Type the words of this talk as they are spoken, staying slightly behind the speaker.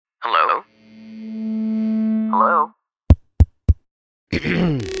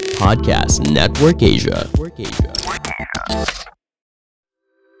Podcast Network Asia.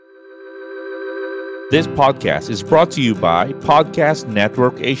 This podcast is brought to you by Podcast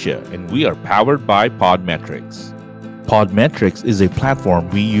Network Asia, and we are powered by Podmetrics. Podmetrics is a platform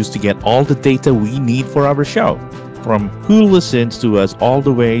we use to get all the data we need for our show, from who listens to us all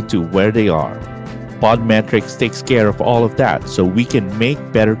the way to where they are. Podmetrics takes care of all of that so we can make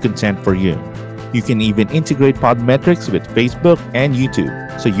better content for you. You can even integrate Podmetrics with Facebook and YouTube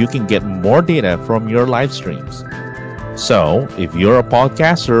so you can get more data from your live streams. So, if you're a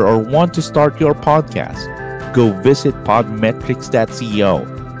podcaster or want to start your podcast, go visit podmetrics.co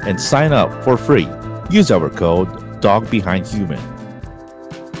and sign up for free. Use our code DOGBehindHuman.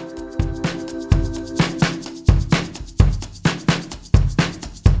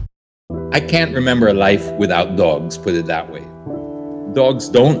 I can't remember a life without dogs, put it that way. Dogs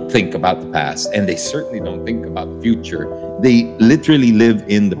don't think about the past, and they certainly don't think about the future. They literally live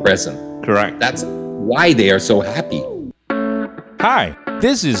in the present. Correct. That's why they are so happy. Hi,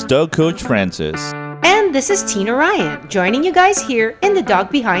 this is Dog Coach Francis. And this is Tina Ryan, joining you guys here in The Dog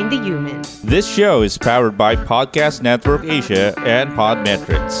Behind the Human. This show is powered by Podcast Network Asia and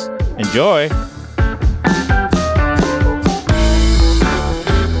Podmetrics. Enjoy!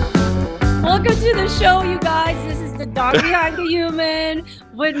 Welcome to the show, you guys. This is The Dog Behind the Human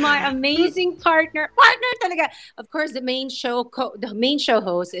with my amazing partner talaga. Of course, the main show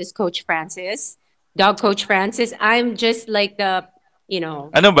host is Coach Francis, Dog Coach Francis. I'm just like the,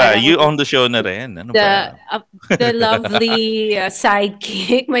 Ano ba? You own the show na rin. Ano ba? The lovely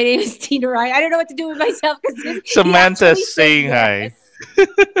sidekick. My name is Tina Ryan. I don't know what to do with myself because Samantha's saying hi.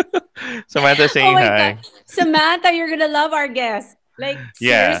 Samantha saying hi. God. Samantha, you're gonna love our guest. Like,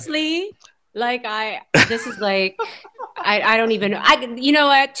 seriously? Like, this is like, I don't even know. You know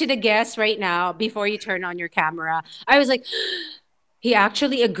what? To the guest right now, before you turn on your camera, I was like, he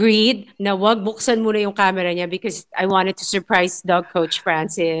actually agreed na wag buksan muna yung camera niya because I wanted to surprise Dog Coach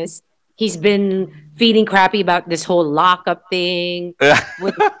Francis. He's been feeling crappy about this whole lockup thing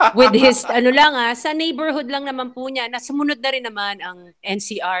with his sa neighborhood lang naman po niya na sumunod na rin naman ang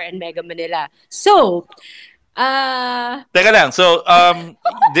NCR and Mega Manila. So, Teka lang. So,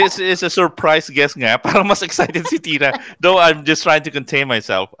 this is a surprise guest nga. Parang mas excited si Tina. Though I'm just trying to contain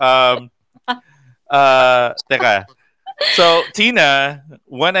myself. Teka. So, Tina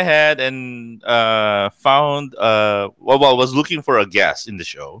went ahead and found, was looking for a guest in the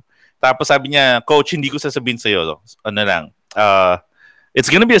show. Tapos sabi niya, Coach, hindi ko sasabihin sa'yo. Ano lang.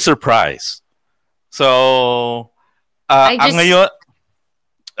 It's gonna be a surprise. So, ngayon...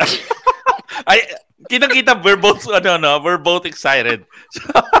 Kitang-kita, we're both excited.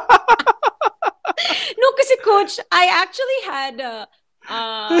 No, kasi Coach, I actually had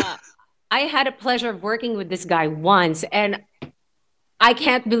a pleasure of working with this guy once, and I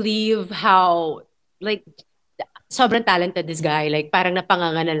can't believe how, like, sobrang talented this guy. Like, parang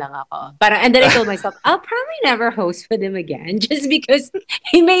napanganga na lang ako. And then I told myself, I'll probably never host with him again just because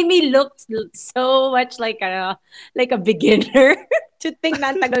he made me look so much like a beginner. To think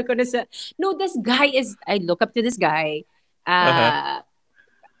na tagal ko na sa... No, this guy is... I look up to this guy. I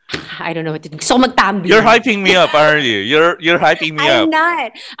don't know what to do. So magtambi. You're hyping me up, aren't you? You're hyping me up. I'm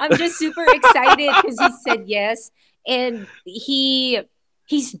not. I'm just super excited because he said yes. And he's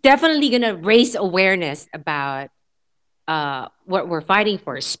definitely going to raise awareness about what we're fighting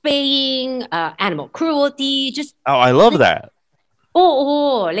for. Spaying, animal cruelty. Just... Oh, I love that.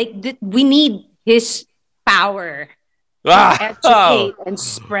 We need his power. Educate and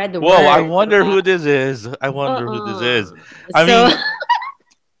spread the word. Whoa, I wonder who this is. I mean,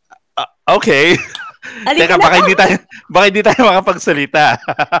 okay. Teka, baka hindi tayo makapagsalita.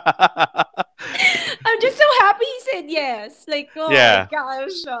 I'm just so happy he said yes. Like, my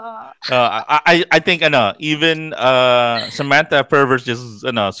gosh. I think, even Samantha Pervers is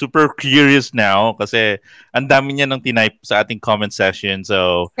super curious now kasi ang dami niya nang tinype sa ating comment session.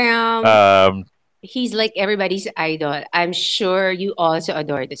 So, he's like everybody's idol. I'm sure you also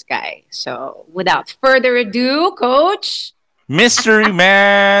adore this guy. So, without further ado, Coach. Mystery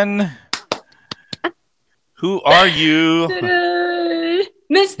Man. Who are you?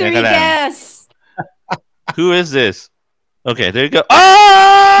 Mystery guest. Who is this? Okay, there you go. Oh!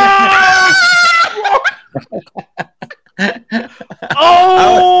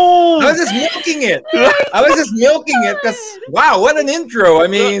 I was just milking it. Because, wow, what an intro. I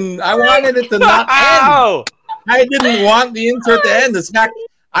mean, I wanted it to not end. I didn't want the intro to end. In fact,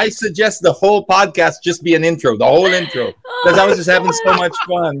 I suggest the whole podcast just be an intro, the whole intro. Because I was just having so much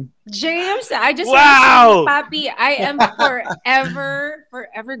fun. James, I just want to say, Papi, I am forever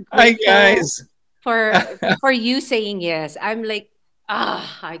grateful Hi, guys. for you saying yes. I'm like,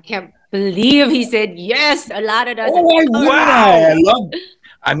 I can't believe he said yes. A lot of doesn't Oh, why count. wouldn't I? I Wow. love.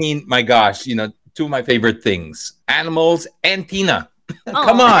 I mean, my gosh, two of my favorite things: animals and Tina.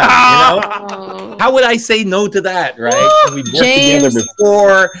 Come on, Oh, how would I say no to that, right? We've worked together James.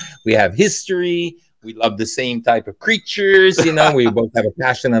 before. We have history. We love the same type of creatures. We both have a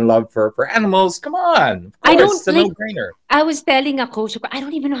passion and love for animals. Come on, of I course, don't it's a like. no-brainer. I was telling a coach, I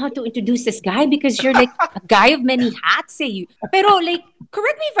don't even know how to introduce this guy because you're like a guy of many hats, eh. Pero like,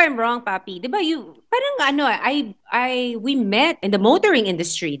 correct me if I'm wrong, Papi. Diba parang ano, we met in the motoring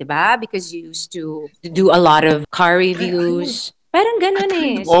industry, diba? Because you used to do a lot of car I reviews. Parang I ganun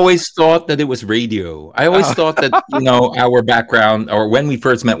kind eh. of always thought that it was radio. I always Oh. thought that, our background or when we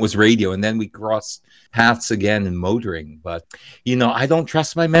first met was radio, and then we crossed paths again in motoring. But, I don't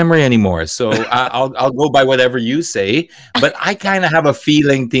trust my memory anymore. So I'll go by whatever you say. But I kind of have a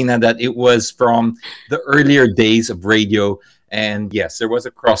feeling, Tina, that it was from the earlier days of radio. And yes, there was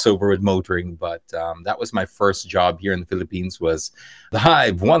a crossover with motoring, but that was my first job here in the Philippines was the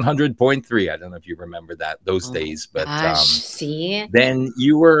Hive 100.3. I don't know if you remember those Oh my days, but gosh, see? then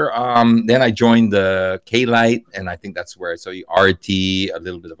I joined the K Light, and I think that's where I saw you RT, a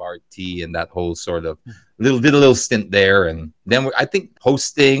little bit of RT, and that whole sort of did a little stint there, and then I think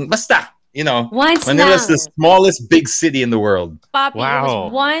hosting. Basta, Once Manila's the lang. smallest big city in the world. Papi, it was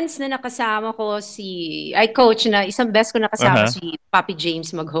Wow. once na nakasama ko ay coach na isang best ko nakasama Uh-huh. si Papi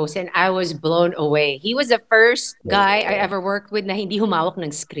James mag-host and I was blown away. He was the first guy I ever worked with na hindi humawak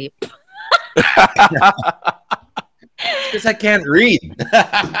ng script. It's because I can't read.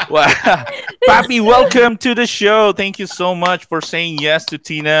 Wow. Papi, welcome to the show. Thank you so much for saying yes to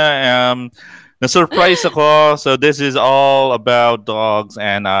Tina. Na-surprise ako. So this is all about dogs,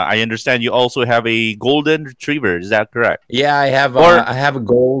 and I understand you also have a golden retriever. Is that correct? Yeah, Or I have a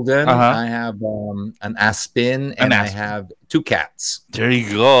golden, uh-huh, I have an Aspen, an and I aspen. have two cats. There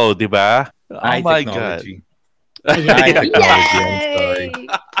you go, diba? Oh High my god. technology. High Ayan. technology. I'm sorry. Yay!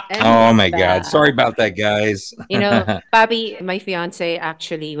 Oh my God. Sorry Emista. about that, guys. Papi, my fiance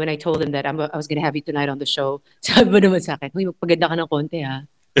actually, when I told him that I was gonna have you tonight on the show, sabi mo naman sa akin, "Huy, magpaganda ka ng konti, ha?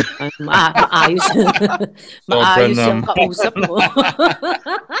 Maayos Sobra maayos yung naman. kausap mo."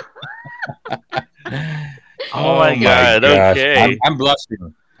 Oh Oh my my god. gosh. I'm Okay. I'm blushing.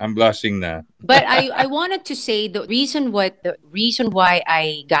 I'm blushing na. But I wanted to say the reason why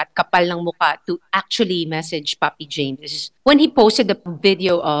I got kapal ng mukha to actually message Papi James is when he posted the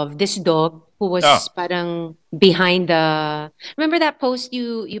video of this dog who Oh. was parang behind the remember that post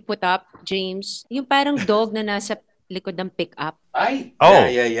you put up, James? Yung parang dog na nasa likod ng pickup. Yeah, Oh.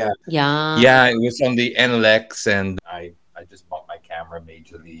 yeah, yeah. Yeah. Yeah, it was on the NLX, and I just bought my camera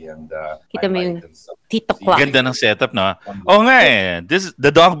majorly and my Kita mo light yung and stuff. TitO'Clock. Ganda ng setup, no? Wonderful. Oh nga eh. This is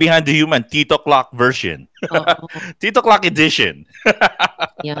the dog behind the human, TitO'Clock version. Oo. TitO'Clock edition.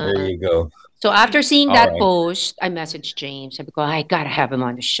 Yeah. There you go. So after seeing All that right. post, I messaged James. Sabi ko, I gotta have him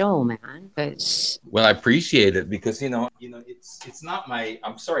on the show, man. Because Well, I appreciate it because it's not my.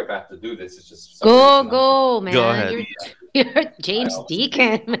 I'm sorry if I have to do this. It's just for some go, reason I'm go, Go man. ahead. You're James style.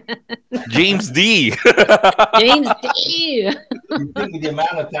 Deakin, man. James D. James D. You think with the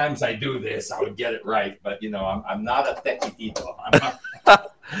amount of times I do this, I would get it right, but I'm not a techie tito.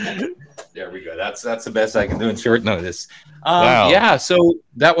 There we go. That's the best I can do in short notice. Wow. Yeah. So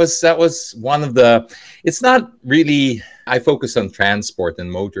that was one of the. It's not really. I focus on transport and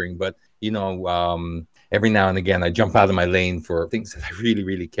motoring, but every now and again I jump out of my lane for things that I really,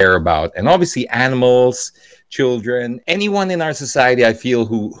 really care about, and obviously animals, children, anyone in our society. I feel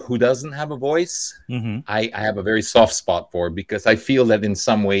who doesn't have a voice. Mm-hmm. I have a very soft spot for because I feel that in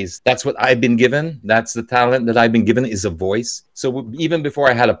some ways that's what I've been given. That's the talent that I've been given is a voice. So even before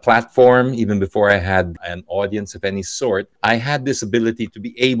I had a platform, even before I had an audience of any sort, I had this ability to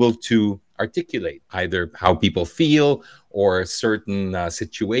be able to articulate either how people feel or certain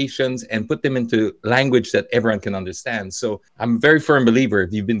situations and put them into language that everyone can understand. So I'm a very firm believer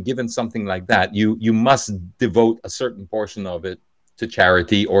if you've been given something like that, you must devote a certain portion of it to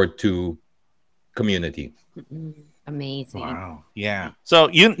charity or to community. Amazing. Wow. Yeah. So,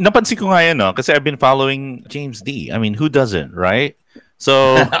 yun, napansin ko nga yun, no? Kasi I've been following James D. I mean, who doesn't, right?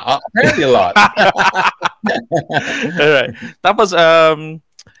 So, Apparently a lot. alright. Tapos,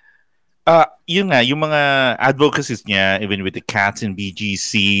 yun nga, yung mga advocacies niya, even with the cats in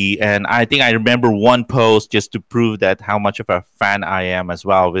BGC, and I think I remember one post just to prove that how much of a fan I am as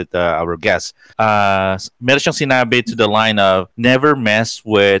well with our guest. Meron siyang sinabi to the line of, never mess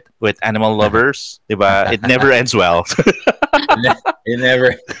with animal lovers, diba? It never ends well. It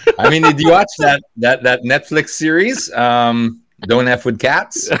never. I mean, did you watch that Netflix series? Don't F with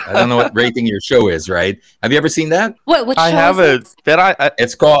Cats. I don't know what rating your show is, right? Have you ever seen that? What I show is haven't, it? but I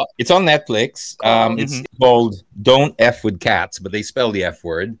It's on Netflix. Called. It's called Don't F with Cats, but they spell the F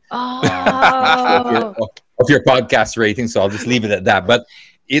word. Not sure if Oh, of your podcast rating, so I'll just leave it at that. But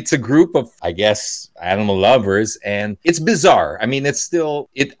it's a group of, I guess, animal lovers, and it's bizarre. I mean,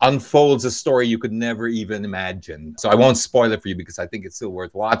 it unfolds a story you could never even imagine. So I won't spoil it for you because I think it's still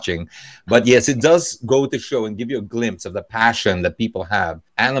worth watching. But yes, it does go to show and give you a glimpse of the passion that people have.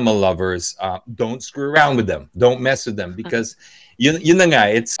 Animal lovers, don't screw around with them. Don't mess with them because yun na nga,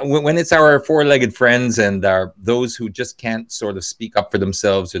 it's when it's our four-legged friends and those who just can't sort of speak up for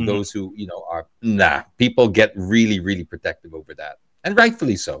themselves, or Mhm. those who are people get really really protective over that, and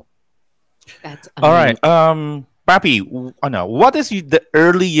rightfully so. that's All right. amazing. Papi, ano, what is the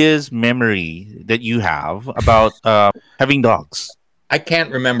earliest memory that you have about having dogs? I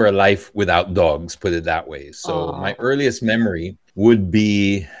can't remember a life without dogs, put it that way. So my Oh, earliest memory would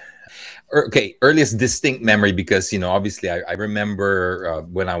be okay, earliest distinct memory, because obviously I remember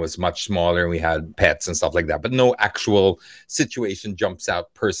when I was much smaller and we had pets and stuff like that, but no actual situation jumps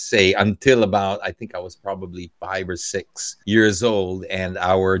out per se until about, I think I was probably 5 or 6 years old, and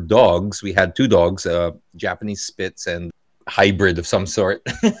our dogs, we had two dogs, Japanese Spitz and hybrid of some sort.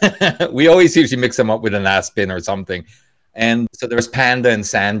 We always usually mix them up with an Aspen or something. And so there was Panda and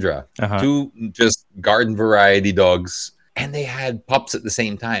Sandra, Uh-huh. two just garden variety dogs, and they had pups at the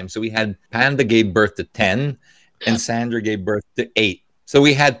same time. So we had Panda gave birth to 10 and Sandra gave birth to 8. So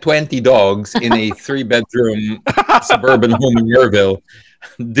we had 20 dogs in a 3-bedroom suburban home in Yerville,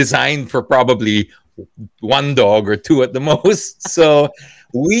 designed for probably one dog or two at the most. So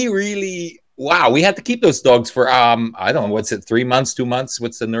we really, wow, we had to keep those dogs for I don't know, what's it, 3 months, 2 months?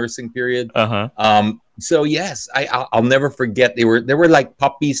 What's the nursing period? Uh-huh. So yes, I'll never forget. There were like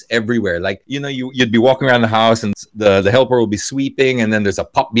puppies everywhere. Like you'd be walking around the house and the helper will be sweeping, and then there's a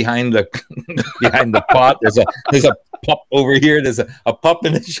pup behind the behind the pot. There's a pup over here. There's a pup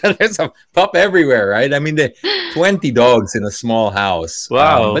in the shed. There's a pup everywhere, right? I mean, 20 dogs in a small house.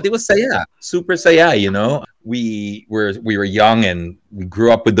 Wow. But it was saya, super saya. We were young and we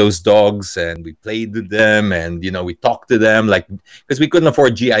grew up with those dogs, and we played with them, and we talked to them, like, because we couldn't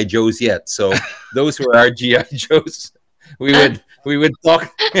afford GI Joes yet. So those were our GI Joes. We would talk.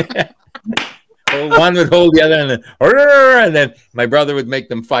 One would hold the other, and then my brother would make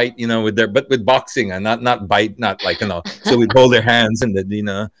them fight, with boxing, and not bite, not like. So we'd hold their hands, and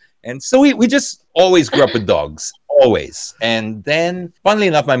and so we just always grew up with dogs, always. And then, funnily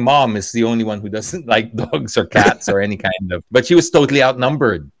enough, my mom is the only one who doesn't like dogs or cats or any kind of. But she was totally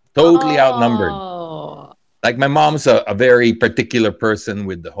outnumbered. Totally outnumbered. oh, Like, my mom's a very particular person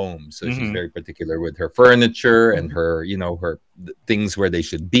with the home, so she's Mhm. very particular with her furniture and her things where they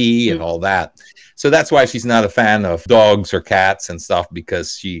should be and mm, all that. So that's why she's not a fan of dogs or cats and stuff,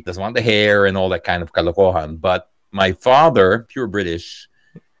 because she doesn't want the hair and all that kind of kalokohan. But my father, pure British,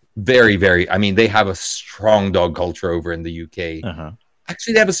 very very, I mean, they have a strong dog culture over in the UK. Uh-huh.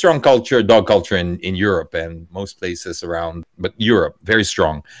 Actually, they have a strong dog culture in Europe and most places around, but Europe, very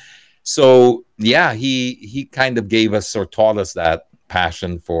strong. So yeah, he kind of gave us, or taught us, that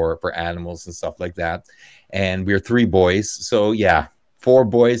passion for animals and stuff like that. And we're three boys, so yeah, four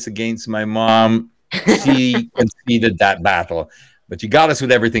boys against my mom. She conceded that battle, but she got us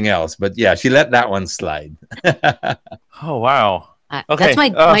with everything else. But yeah, she let that one slide. Oh wow. that's Okay.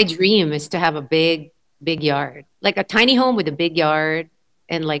 my dream is to have a big yard, like a tiny home with a big yard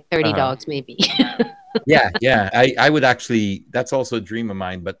and like 30 Uh-huh. dogs, maybe. Yeah, I would actually. That's also a dream of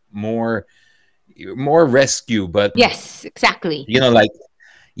mine, but more rescue. But Yes, exactly. like,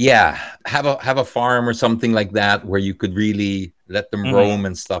 yeah, have a farm or something like that where you could really let them Mhm. roam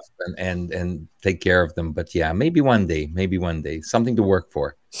and stuff, and take care of them. But yeah, maybe one day, something to work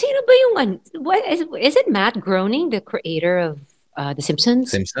for. Sino ba yung what is it Matt Groening, the creator of The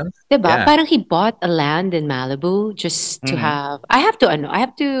Simpsons? Simpsons. 'Di ba? Yeah. Parang he bought a land in Malibu just to Mhm. have. I have to I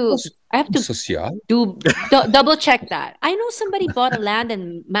have to Social. double check that. I know somebody bought a land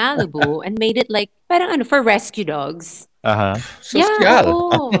in Malibu and made it like parang for rescue dogs. Uh-huh. Yeah, Social.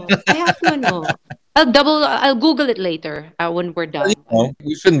 oo. I have to I'll Google it later, when we're Well, done. But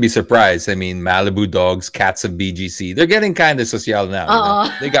you shouldn't be surprised. I mean, Malibu dogs, cats of BGC, they're getting kind of social now. oo.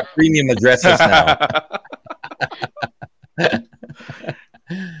 They got premium addresses now.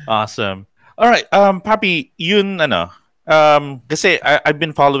 Awesome. All right, Papi, yun ano. Kasi I've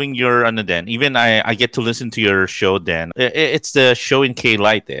been following your ano then. Even I get to listen to your show then. It's the show in K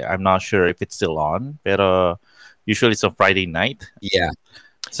Light. I'm not sure if it's still on, pero usually it's on Friday night. Yeah.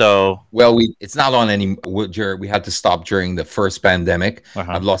 So, Well, it's not on any. We had to stop during the first pandemic.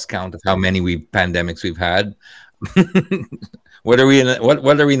 uh-huh. I've lost count of how many pandemics we've had. What are we in?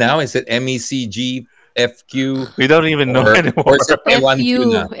 What are we now? Is it MECG FQ We don't even know or anymore. is it F A1Q you,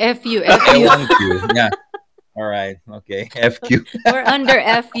 now? F you, F you. A1Q. Yeah. All right. Okay. FQ. We're under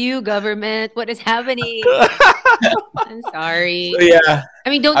FU government. What is happening? I'm So sorry. yeah, I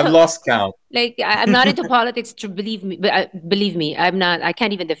mean, don't I've lost count. like I'm not into politics to believe me, but believe me, I'm not. I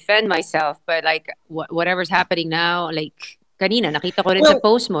can't even defend myself. But like whatever's happening now, like kanina nakita ko rin sa Well,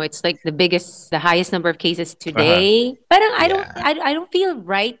 post mo, it's like the highest number of cases Uh-huh. today. Parang yeah. I don't feel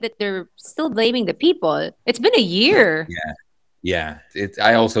right that they're still blaming the people. It's been a year. Yeah. Yeah,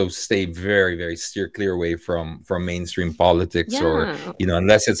 I also stay very, very steer clear away from mainstream politics, or Yeah.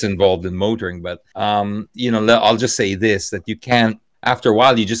 unless it's involved in motoring. But I'll just say this: that you can't. After a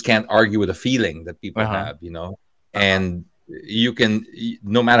while, you just can't argue with a feeling that people Uh-huh. have, Uh-huh. and you can,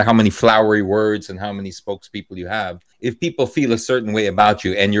 no matter how many flowery words and how many spokespeople you have, if people feel a certain way about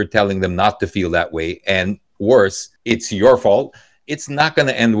you and you're telling them not to feel that way, and worse, it's your fault, it's not going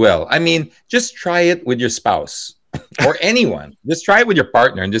to end well. I mean, just try it with your spouse or anyone. Just try it with your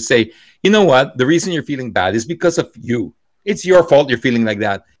partner and just say, you know what? The reason you're feeling bad is because of you. It's your fault you're feeling like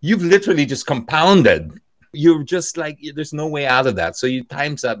that. You've literally just compounded. You're just like, there's no way out of that. So you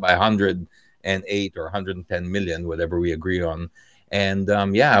times that by 108 or 110 million, whatever we agree on. And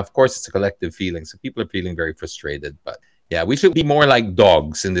yeah, of course, it's a collective feeling. So people are feeling very frustrated. But yeah, we should be more like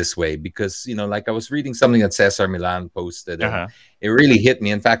dogs in this way because, like I was reading something that Cesar Milan posted, and Uh-huh. it really hit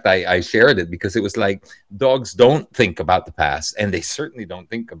me. In fact, I shared it because it was like dogs don't think about the past and they certainly don't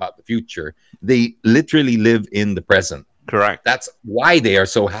think about the future. They literally live in the present. Correct. That's why they are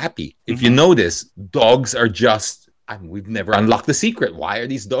so happy. If you Mm-hmm. notice, dogs are just, we've never unlocked the secret. Why are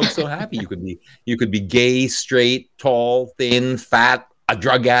these dogs so happy? You could be gay, straight, tall, thin, fat, a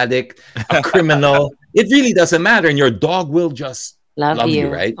drug addict, a criminal. It really doesn't matter. And your dog will just Love love you,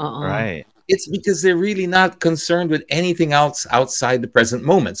 you. right? Right. It's because they're really not concerned with anything else outside the present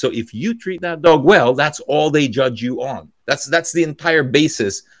moment. So if you treat that dog well, that's all they judge you on. That's the entire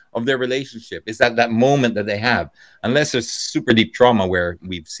basis of their relationship, is that moment that they have. Unless there's super deep trauma, where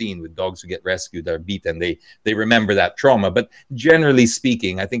we've seen with dogs who get rescued that are beaten, they remember that trauma. But generally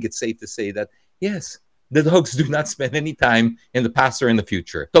speaking, I think it's safe to say that yes, the dogs do not spend any time in the past or in the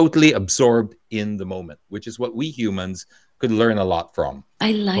future. Totally absorbed in the moment, which is what we humans could learn a lot from.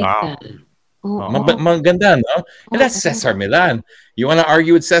 I like Wow. that. Oh, Oh. oh, Maganda, no? And oh, that's oh. Cesar Milan. You want to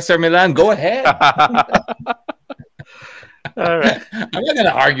argue with Cesar Milan? Go ahead. All right. I'm not going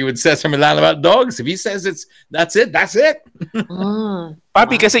to argue with Cesar Milan about dogs. If he says that's it, that's it. Ah,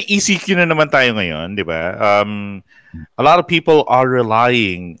 Papi, wow. kasi ECQ na naman tayo ngayon, di ba? A lot of people are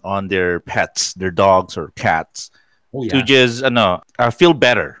relying on their pets, their dogs or cats, Oh, to yeah. just feel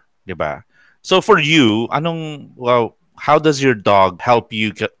better, di ba? So for you, how does your dog help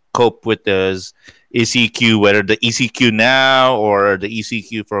you cope with this ECQ, whether the ECQ now or the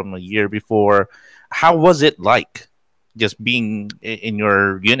ECQ from a year before? How was it like just being in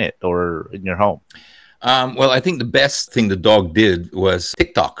your unit or in your home? Well, I think the best thing the dog did was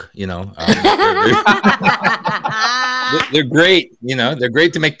TikTok. They're great. They're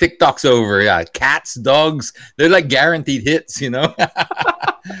great to make TikToks over. Yeah, cats, dogs, they're like guaranteed hits.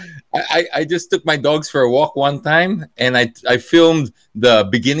 I just took my dogs for a walk one time, and I filmed the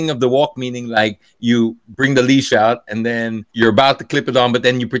beginning of the walk, meaning like you bring the leash out and then you're about to clip it on, but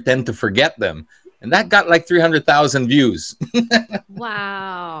then you pretend to forget them. And that got like 300,000 views. You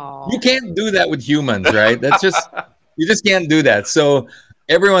Wow. can't do that with humans, right? You just can't do that. So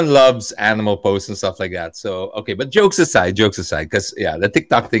everyone loves animal posts and stuff like that. So okay, but jokes aside, because yeah, the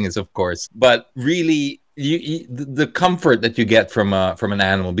TikTok thing is of course, but really, the comfort that you get from an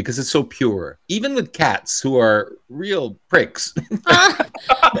animal, because it's so pure. Even with cats who are real pricks. Ah,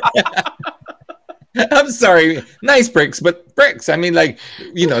 I'm sorry, nice pricks, but pricks. I mean, like,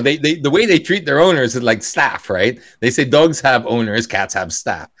 they the way they treat their owners is like staff, right? They say dogs have owners, cats have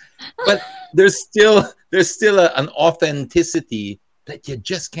staff, but there's still an authenticity that you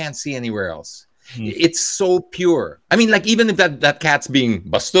just can't see anywhere else. Hmm. It's so pure. I mean, like, even if that cat's being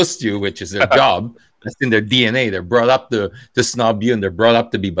bastos you, which is their job, that's in their DNA. They're brought up to snob you, and they're brought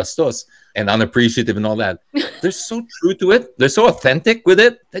up to be bastos and unappreciative and all that. They're so true to it. They're so authentic with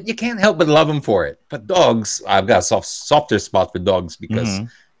it that you can't help but love them for it. But dogs, I've got a softer spot for dogs because Mm-hmm.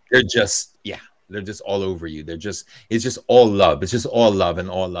 they're just, yeah, they're just all over you. It's just all love. It's just all love and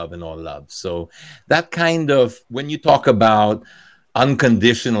all love and all love. So that kind of, when you talk about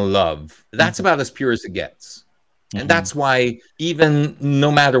unconditional love, that's about as pure as it gets. And Mm-hmm. that's why, even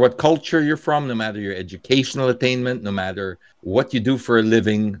no matter what culture you're from, no matter your educational attainment, no matter what you do for a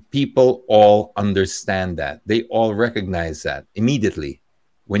living, people all understand that. They all recognize that immediately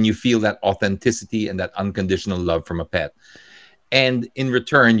when you feel that authenticity and that unconditional love from a pet. And in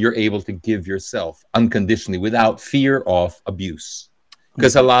return, you're able to give yourself unconditionally without fear of abuse.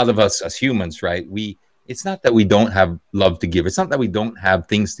 Because a Mhm. lot of us as humans, right? It's not that we don't have love to give. It's not that we don't have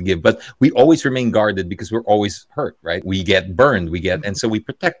things to give, but we always remain guarded because we're always hurt, right? We get burned, and so we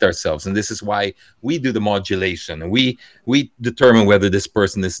protect ourselves. And this is why we do the modulation, and we determine whether this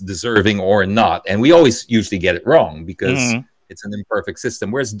person is deserving or not. And we always usually get it wrong because Mhm. it's an imperfect system.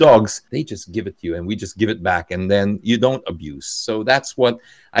 Whereas dogs, they just give it to you and we just give it back, and then you don't abuse. So that's what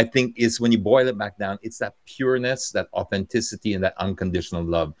I think is, when you boil it back down, it's that pureness, that authenticity, and that unconditional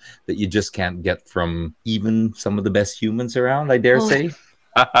love that you just can't get from even some of the best humans around, I dare Oh, say.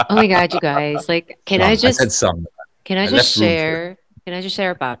 oh my God, you guys! Like, Some. I said some. can I I just left room for it. share? Can I just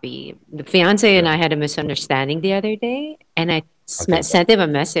share, Papi? The fiance and Sure. I had a misunderstanding the other day, and I Okay. sent him a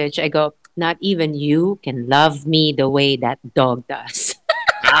message. I go, "Not even you can love me the way that dog does."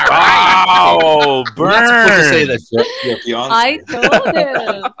 All right. Okay. Oh, You're not supposed to say that burn. to your fiance. I told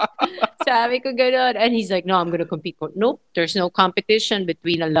him. Sabi ko gano'n. And he's like, no, I'm gonna compete. Ko, nope, there's no competition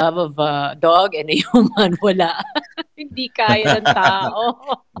between a love of a dog and a human. Wala. Hindi kaya ng tao.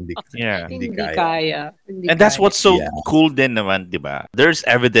 Hindi, Yeah. hindi Hindi kaya. kaya. Hindi And that's kaya. what's so Yeah. cool din naman, 'di ba? There's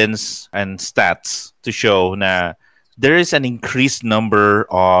evidence and stats to show na there is an increased number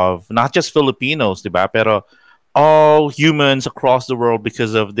of not just Filipinos, 'di ba? Pero all humans across the world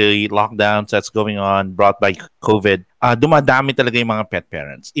because of the lockdowns that's going on brought by COVID. Dumadami talaga yung mga pet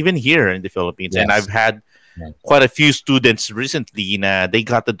parents, even here in the Philippines. And I've Yes. had Right. quite a few students recently na they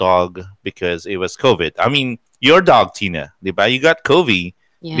got the dog because it was COVID. I mean, your dog, Tina, 'di ba? You got COVID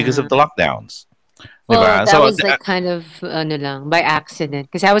because of Yeah. the lockdowns. 'Di Well, ba? that So, was like kind of ano lang, by accident.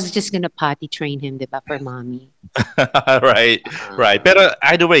 Because I was just gonna potty train him, di ba, for mommy. right, right. Uh, But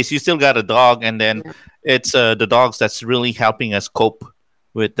either ways, you still got a dog, and then yeah. it's the dogs that's really helping us cope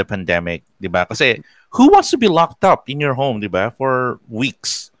with the pandemic, 'di ba? Kasi who wants to be locked up in your home, 'di ba, for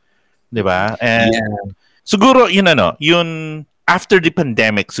weeks, 'di ba? And Yeah. siguro yun ano, yun after the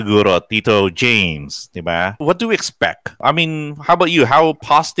pandemic siguro, Tito James, 'di ba? What do we expect? I mean, how about you? How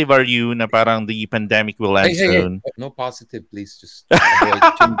positive are you na parang the pandemic will Hey, end hey, hey. soon? No positive, please. Just avoid.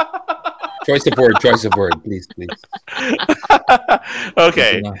 Choice of word. Choice of word. Please, please. Thank you.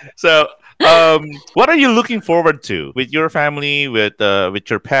 Okay. So, what are you looking forward to with your family, with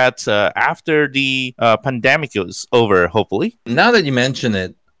your pets, after the pandemic is over? Hopefully. Now that you mention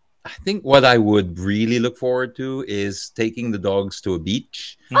it, I think what I would really look forward to is taking the dogs to a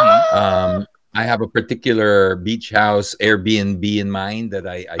beach. Mhm. I have a particular beach house Airbnb in mind that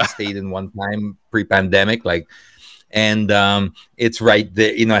I stayed in one time pre-pandemic, like, and it's right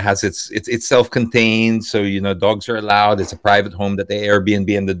there. It has it's self-contained, so dogs are allowed. It's a private home that they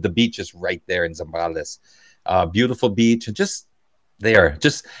Airbnb, and the beach is right there in Zambales. Beautiful beach, and just there,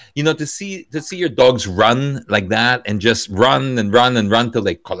 just to see your dogs run like that, and just run and run and run till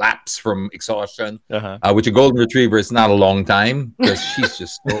they collapse from exhaustion. Uh-huh. Which a golden retriever is not a long time because she's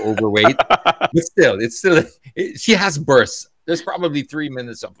just so overweight, but still, she has bursts. There's probably 3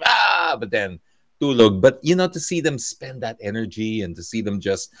 minutes of but then tulog. But to see them spend that energy and to see them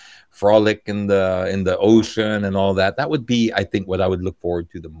just frolic in the ocean and all that, that would be, I think, what I would look forward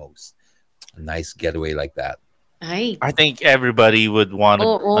to the most. A nice getaway like that. Ay. I think everybody would want to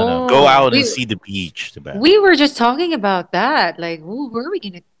go Oo. out and see the beach, diba? We were just talking about that. Like, where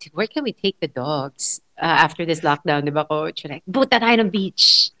can we take the dogs after this lockdown, di ba, coach? Like, punta tayo ng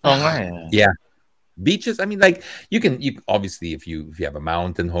beach. Oh, nga eh. Yeah. Beaches, I mean, like, you obviously, if you have a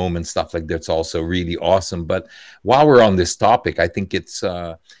mountain home and stuff like that's also really awesome. But while we're on this topic, I think it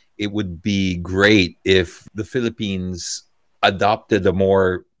would be great if the Philippines adopted a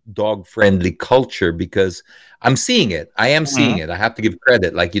more dog friendly culture, because I'm seeing it. I am seeing Mhm. it. I have to give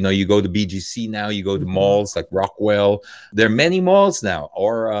credit. Like, you go to BGC now, you go to Mhm. malls like Rockwell. There are many malls now,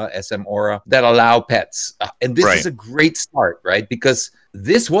 Aura, SM Aura, that allow pets. And this is Right. a great start, right? Because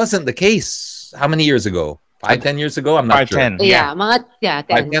this wasn't the case how many years ago? Uh, 5, 10 years ago? I'm not Five sure. ten. Yeah. Yeah, mga, yeah,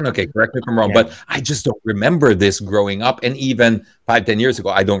 10. 5, 10. Okay, correct me if I'm wrong. Yeah. But I just don't remember this growing up. And even 5, 10 years ago,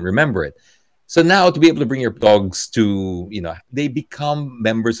 I don't remember it. So now to be able to bring your dogs to, they become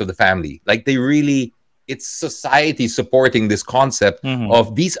members of the family. Like, it's society supporting this concept Mhm.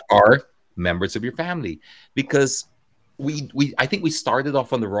 of these are members of your family. Because I think we started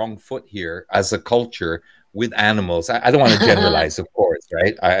off on the wrong foot here as a culture with animals. I don't want to generalize, of course,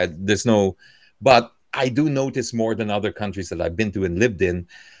 right? But I do notice more than other countries that I've been to and lived in,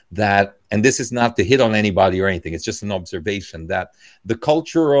 that, and this is not to hit on anybody or anything, it's just an observation, that the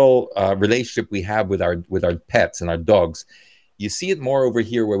cultural relationship we have with our pets and our dogs, you see it more over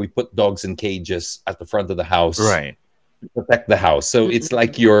here, where we put dogs in cages at the front of the house, Right. to protect the house. So it's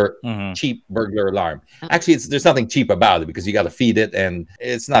like your Mhm. cheap burglar alarm. Actually, there's nothing cheap about it because you got to feed it, and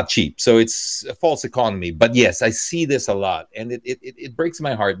it's not cheap. So it's a false economy. But yes, I see this a lot, and it breaks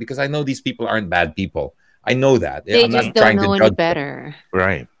my heart because I know these people aren't bad people. I know that. They I'm just not don't trying to know any judge them. better.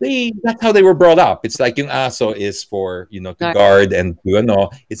 Right. That's how they were brought up. It's like yung aso is for, to Gar- guard and to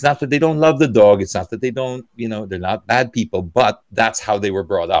it's not that they don't love the dog, it's not that they don't, they're not bad people, but that's how they were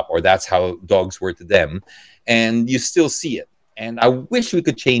brought up, or that's how dogs were to them. And you still see it. And I wish we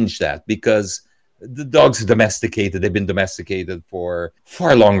could change that because the dogs are domesticated. They've been domesticated for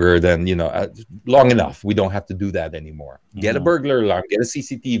far longer than, long enough. We don't have to do that anymore. Get a Mhm. burglar alarm, get a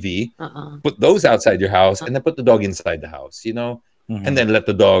CCTV, Uh-uh. put those outside your house, and then put the dog inside the house. And Mhm. then let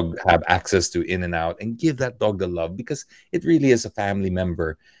the dog have access to in and out and give that dog the love because it really is a family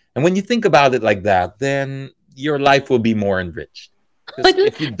member. And when you think about it like that, then your life will be more enriched. Because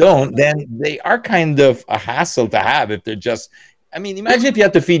if you don't, then they are kind of a hassle to have if they're just. I mean, imagine if you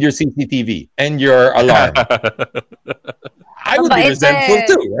had to feed your CCTV and your alarm. I Ang would be bait pa resentful eh.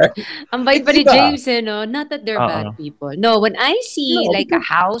 too, right? Ang bait pa ni Iba. James, eh, no? Not that they're bad Oo. people. No, when I see No, like a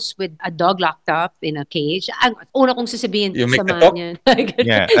because house with a dog locked up in a cage, ang una kong sasabihin, you make the sama talk. niyan.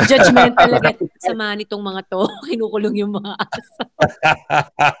 Yeah. Judgmental again. Sama nitong mga to, kinukulong yung mga aso.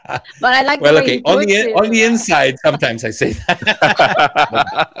 But I like the Well, way okay. he On puts the it, on the diba? inside, sometimes I say that.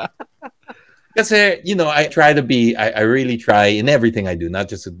 Because I try to be. I really try in everything I do, not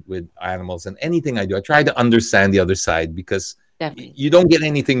just with animals and anything I do. I try to understand the other side because Definitely. you don't get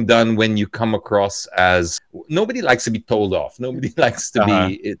anything done when you come across as nobody likes to be told off. Nobody likes to Uh-huh.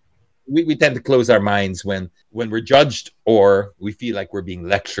 be. We tend to close our minds when we're judged or we feel like we're being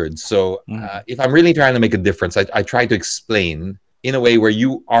lectured. So Mhm. if I'm really trying to make a difference, I try to explain in a way where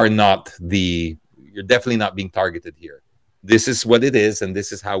you're definitely not being targeted here. This is what it is, and this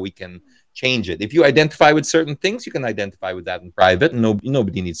is how we can change it. If you identify with certain things, you can identify with that in private. No,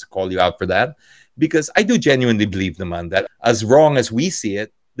 nobody needs to call you out for that because I do genuinely believe, man, that as wrong as we see it,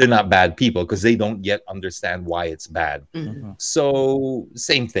 they're not bad people because they don't yet understand why it's bad. Mhm. Mhm. So,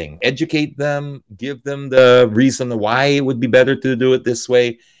 same thing. Educate them, give them the reason why it would be better to do it this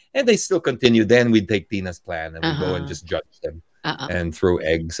way, and they still continue. Then we take Tina's plan and we go and Uh-huh. just judge them Uh-uh. and throw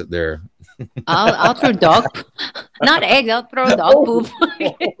eggs at their. I'll throw dog not eggs, I'll throw dog poop.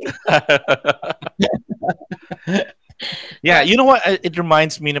 Oh, Yeah, But you know what? It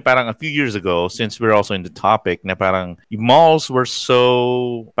reminds me na parang a few years ago, since we're also in the topic, na parang yung malls were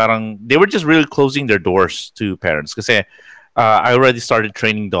so, parang, they were just really closing their doors to parents. Kasi I already started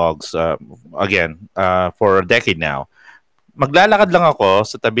training dogs again for a decade now. Maglalakad lang ako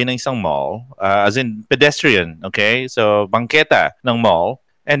sa tabi ng isang mall, as in pedestrian, okay? So, bangketa ng mall.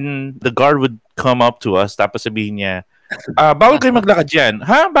 And the guard would come up to us, tapos sabihin niya, bawal kayo maglakad dyan.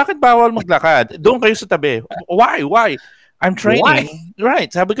 Ha? Bakit bawal maglakad? Doon kayo sa tabi. Why? Why? I'm why? training.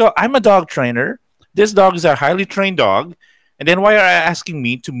 Right. Sabi ko, I'm a dog trainer. This dog is a highly trained dog. And then why are you asking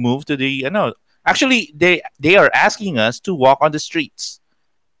me to move to the, ano? Actually, they are asking us to walk on the streets.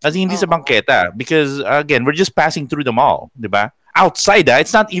 Kasi hindi sa oh, bangketa. Because, again, we're just passing through the mall. Diba? Outside that,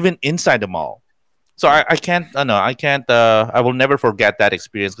 it's not even inside the mall. So I can't, I will never forget that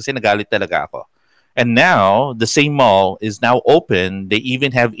experience kasi nagalit talaga ako. And now, the same mall is now open. They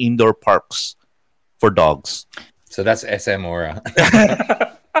even have indoor parks for dogs. So that's SM Aura. no,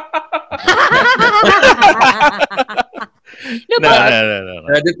 No, but But no, no, no, no.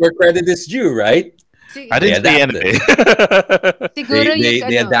 credit where credit is due, right? I They didn't say adapted. anything. siguro you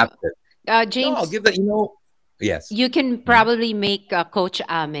They ano, adapted. No, I'll James, give that. Yes. you can probably make Coach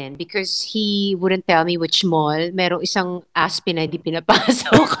Amen because he wouldn't tell me which mall. Merong isang Aspin na di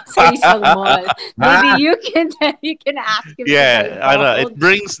pinapasok sa isang mall. Maybe Ah, you can ask him to Yeah, I know. It divulge.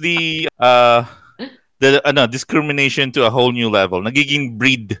 brings the discrimination to a whole new level. Nagiging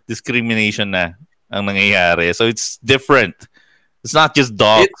breed discrimination na ang nangyayari. So it's different. It's not just it.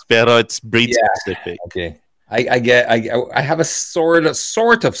 dogs, pero it's breed Yeah. specific. Okay. I get. I have a sort of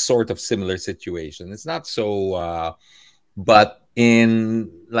similar situation. It's not so. But in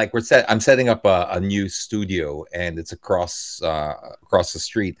like I'm setting up a new studio, and it's across the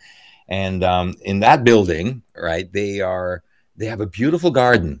street, and in that building, right? They have a beautiful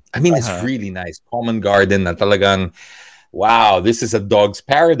garden. I mean, it's Uh-huh. really nice, common garden. Na talagang wow, this is a dog's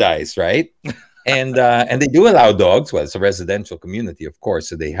paradise, right? And they do allow dogs. Well, it's a residential community, of course,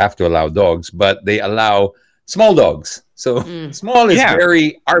 so they have to allow dogs, but they allow small dogs. So Mm. small is Yeah,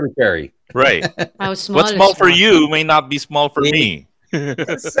 very arbitrary. right. How small What's is small for small? you may not be small for me.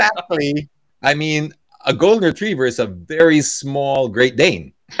 Exactly. I mean, a golden retriever is a very small Great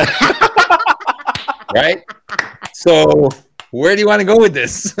Dane, right? So where do you want to go with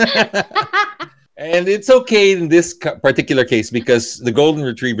this? And it's okay in this particular case because the golden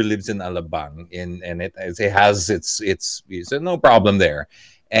retriever lives in Alabang, and it has it's no problem there.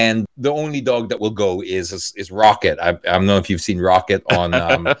 And the only dog that will go is Rocket. I don't know if you've seen Rocket on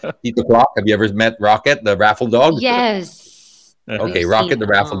TitO'Clock. Have you ever met Rocket, the raffle dog? Yes, we've Okay, seen Rocket the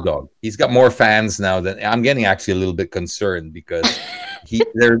that. raffle dog. He's got more fans now than I'm getting. Actually, a little bit concerned because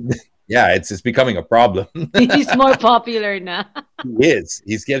they're yeah, it's becoming a problem. He's more popular now. He is.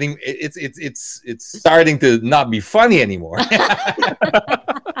 He's getting it's starting to not be funny anymore.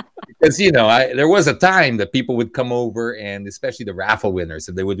 Because there was a time that people would come over, and especially the raffle winners,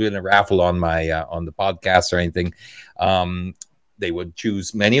 if they would win a raffle on my on the podcast or anything, they would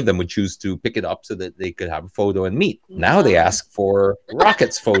choose. Many of them would choose to pick it up so that they could have a photo and meet. Now they ask for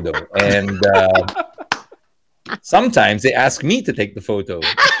Rocket's photo, and sometimes they ask me to take the photo.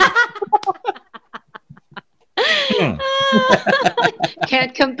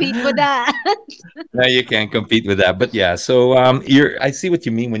 Can't compete with that. No, you can't compete with that. But yeah, so I see what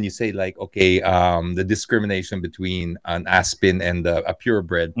you mean when you say like, okay, the discrimination between an Aspin and a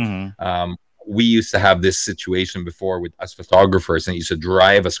purebred. We used to have this situation before with us photographers, and it used to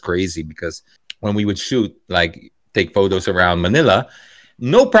drive us crazy because when we would shoot, like take photos around Manila,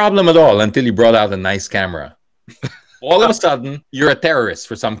 no problem at all until you brought out a nice camera. All of a sudden, you're a terrorist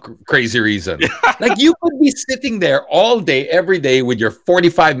for some crazy reason. Like you could be sitting there all day, every day with your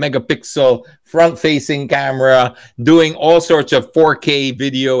 45 megapixel front facing camera, doing all sorts of 4K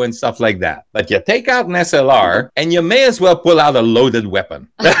video and stuff like that. But you take out an SLR and you may as well pull out a loaded weapon.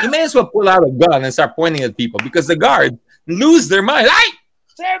 You may as well pull out a gun and start pointing at people because the guard lose their mind. Ay!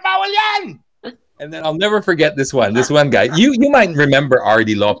 Sir, bawal yan! And then I'll never forget this one. This one guy. You might remember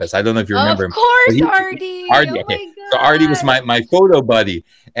Artie Lopez. I don't know if you remember him. Of course, But Artie. Artie. Oh Okay. my God. So Artie was my photo buddy.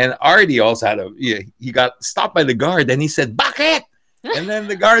 And Artie also had he got stopped by the guard and he said, "Bakit?" And then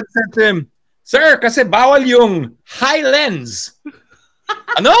the guard said to him, "Sir, kasi bawal yung high lens."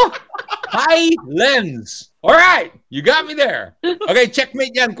 Ano? High lens. All right. You got me there. Okay,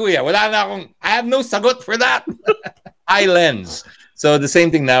 checkmate yan, kuya. Wala na akong, I have no sagot for that. High lens. So the same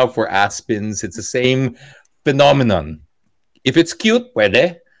thing now for Aspins. It's the same phenomenon. If it's cute,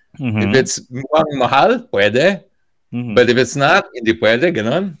 pwede. If it's mukhang mahal, pwede. But if it's not, hindi pwede,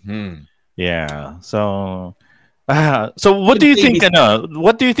 ganon. Yeah. So what do you think?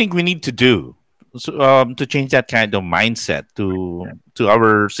 What do you think we need to do to change that kind of mindset to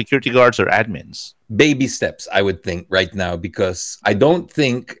our security guards or admins? Baby steps, I would think, right now, because I don't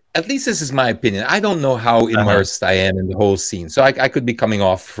think, at least this is my opinion, I don't know how immersed I am in the whole scene. So I could be coming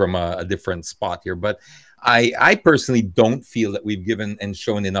off from a different spot here, but I personally don't feel that we've given and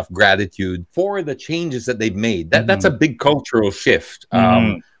shown enough gratitude for the changes that they've made. That's a big cultural shift.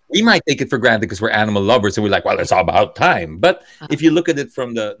 We might take it for granted because we're animal lovers and we're like, well, it's all about time. But if you look at it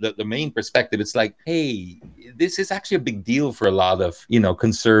from the main perspective, it's like, hey, this is actually a big deal for a lot of,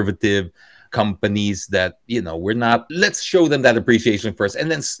 conservative companies that, we're not, let's show them that appreciation first and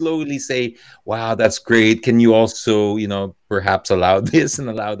then slowly say, wow, that's great. Can you also, perhaps allow this and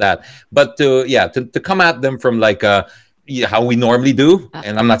allow that? But to come at them from like how we normally do,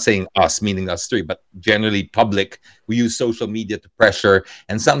 and I'm not saying us, meaning us three, but generally public, we use social media to pressure,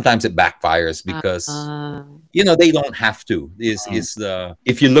 and sometimes it backfires because they don't have to.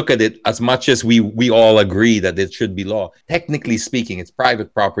 If you look at it, as much as we all agree that it should be law, technically speaking, it's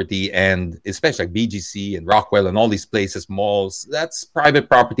private property, and especially like BGC and Rockwell and all these places, malls, that's private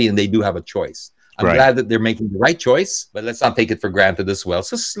property, and they do have a choice. I'm glad that they're making the right choice, but let's not take it for granted as well.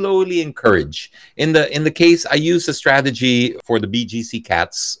 So slowly encourage. In the case, I used a strategy for the BGC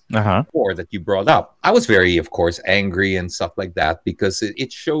cats before that you brought up. I was very, of course, angry and stuff like that because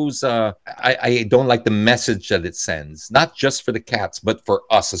it shows. I don't like the message that it sends, not just for the cats, but for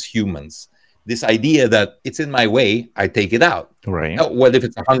us as humans. This idea that it's in my way, I take it out. Right. What if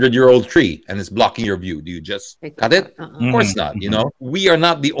it's 100-year-old tree and it's blocking your view? Do you just cut it? Of course not. We are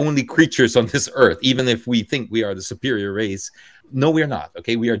not the only creatures on this earth, even if we think we are the superior race. No, we're not.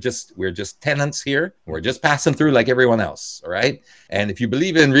 Okay, we're just tenants here. We're just passing through like everyone else. All right. And if you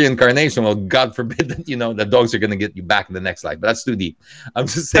believe in reincarnation, well, God forbid that the dogs are going to get you back in the next life. But that's too deep. I'm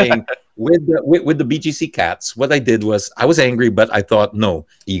just saying with the BGC cats, what I did was I was angry, but I thought, no,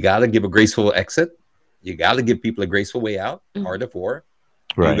 you got to give a graceful exit. You got to give people a graceful way out, art of war.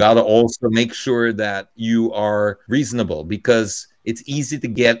 Right. You got to also make sure that you are reasonable because it's easy to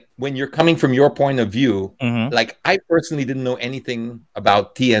get when you're coming from your point of view. Like I personally didn't know anything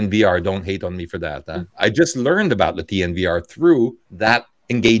about TNVR. Don't hate on me for that. I just learned about the TNVR through that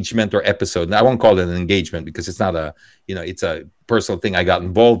engagement or episode. And I won't call it an engagement because it's not it's a personal thing I got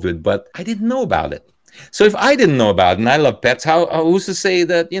involved with, but I didn't know about it. So if I didn't know about it and I love pets, who's to say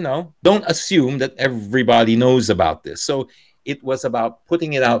that, don't assume that everybody knows about this. So it was about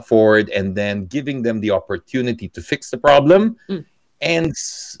putting it out forward and then giving them the opportunity to fix the problem. Mm. And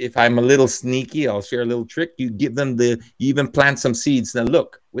if I'm a little sneaky, I'll share a little trick. You even plant some seeds. Now,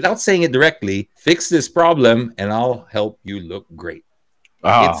 look, without saying it directly, fix this problem and I'll help you look great.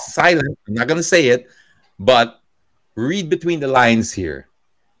 Oh, It's silent. I'm not going to say it, but read between the lines here.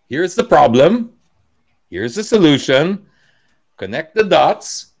 Here's the problem. Here's the solution. Connect the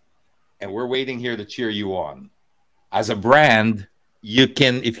dots. And we're waiting here to cheer you on. As a brand, you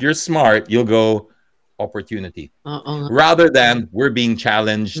can, if you're smart, you'll go opportunity Oo. rather than we're being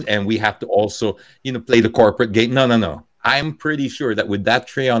challenged and we have to also, play the corporate game. No, no, no. I'm pretty sure that with that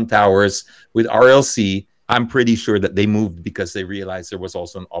Treon Towers, with RLC, I'm pretty sure that they moved because they realized there was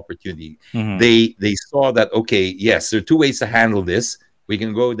also an opportunity. mhm. They saw that, okay, yes, there are two ways to handle this. We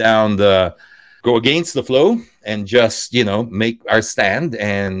can go against the flow and just, make our stand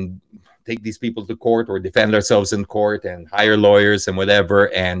and take these people to court or defend ourselves in court and hire lawyers and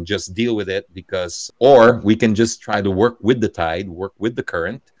whatever and just deal with it, or we can just try to work with the tide, work with the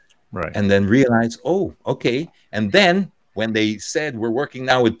current, Right. and then realize, oh, okay. And then when they said we're working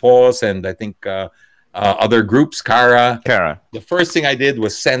now with Paws and I think other groups, Kara. the first thing I did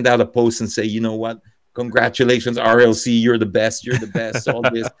was send out a post and say, you know what? Congratulations, RLC. You're the best. You're the best. All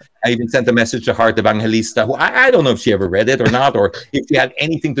this. I even sent a message to Heart Evangelista, who I don't know if she ever read it or not, or if she had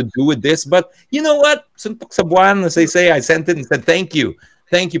anything to do with this. But you know what? Suntok sa buwan, as they say, I sent it and said, thank you.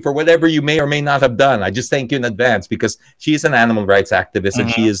 Thank you for whatever you may or may not have done. I just thank you in advance because she is an animal rights activist and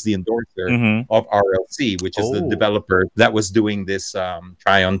she Mhm. is the endorser Mhm. of RLC, which is the Oh, developer that was doing this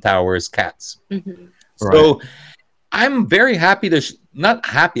Tryon Towers cats. Mhm. right. So I'm very happy not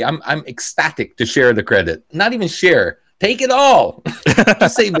happy. I'm ecstatic to share the credit. Not even share. Take it all.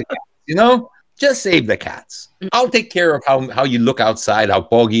 Just save the cats. Just save the cats. I'll take care of how you look outside, how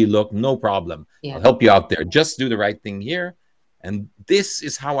poggy you look. No problem. I'll Yeah. help you out there. Just do the right thing here. And this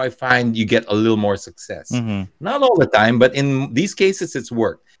is how I find you get a little more success. Mhm. Not all the time, but in these cases, it's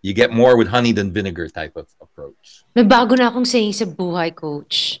worked. You get more with honey than vinegar type of approach. May bago na akong saying sa buhay,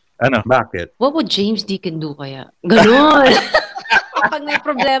 coach. Ano? Bakit? What would James Deakin do kaya? Ganon. Pag may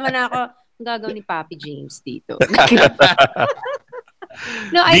problema na ako, ang gagawin ni Papi James dito.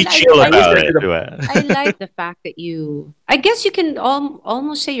 No, Be chill I wish about I it, could have. di ba? I like the fact that I guess you can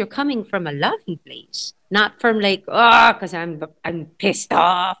almost say you're coming from a loving place, not from like, because I'm pissed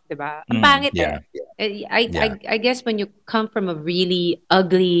off, diba? Ang Mm, pangit Yeah, eh. I, yeah. I guess when you come from a really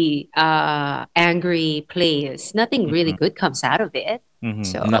ugly, angry place, nothing really mhm, good comes out of it. mhm,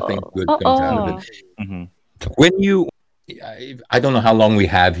 So, Nothing good comes out of it. oh, mhm. When you I don't know how long we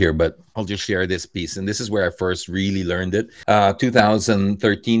have here, but I'll just share this piece. And this is where I first really learned it.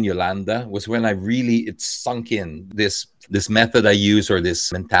 2013 Yolanda was when I really it sunk in this method I use or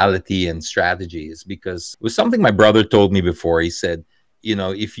this mentality and strategy is because it was something my brother told me before. He said,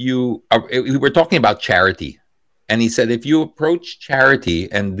 if we were talking about charity. And he said, if you approach charity,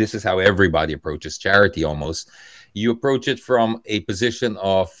 and this is how everybody approaches charity almost, you approach it from a position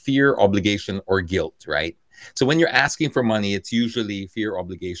of fear, obligation, or guilt, right? So when you're asking for money, it's usually fear,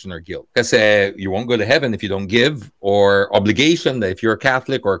 obligation, or guilt. Because you won't go to heaven if you don't give, or obligation that if you're a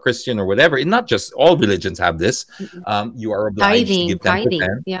Catholic or a Christian or whatever. And not just all religions have this. mm-mm. You are obliged to give Tithing.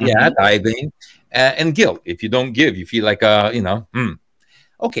 10%. Yeah. Yeah, tithing. And guilt. If you don't give, you feel like,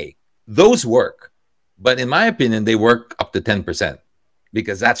 okay, those work. But in my opinion, they work up to 10%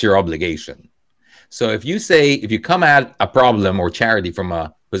 because that's your obligation. So if you come at a problem or charity from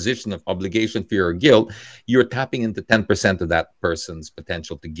a position of obligation, fear, or guilt, you're tapping into 10% of that person's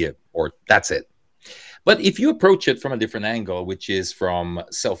potential to give, or that's it. But if you approach it from a different angle, which is from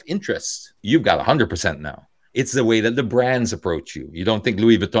self interest, you've got 100% now. It's the way that the brands approach you. You don't think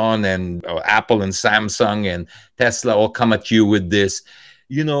Louis Vuitton and Apple and Samsung and Tesla all come at you with this,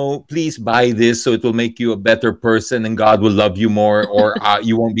 please buy this so it will make you a better person and God will love you more, or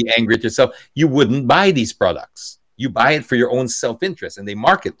you won't be angry at yourself. You wouldn't buy these products. You buy it for your own self interest and they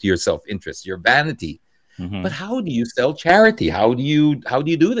market to your self interest, your vanity. But Mhm. how do you sell charity? How do you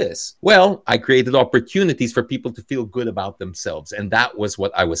do this? Well, I created opportunities for people to feel good about themselves, and that was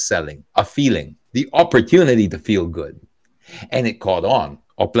what I was selling, a feeling, the opportunity to feel good. And it caught on.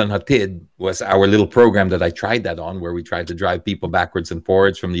 Oplan Hatid was our little program that I tried that on, where we tried to drive people backwards and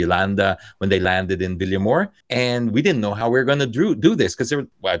forwards from the Yolanda when they landed in Villamor. And we didn't know how we were going to do this because it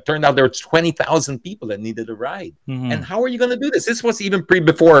turned out there were 20,000 people that needed a ride. And Mhm. how are you going to do this? This was even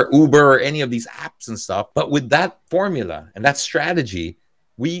before Uber or any of these apps and stuff. But with that formula and that strategy,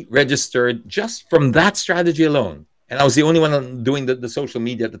 we registered just from that strategy alone. and I was the only one doing the social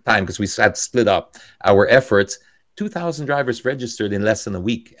media at the time because we had split up our efforts. 2,000 drivers registered in less than a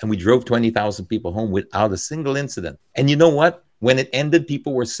week, and we drove 20,000 people home without a single incident. And you know what? When it ended,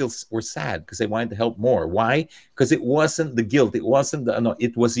 people were sad because they wanted to help more. Why? Because it wasn't the guilt, it wasn't the no,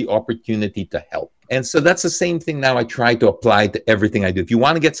 it was the opportunity to help. And so that's the same thing now I try to apply to everything I do. If you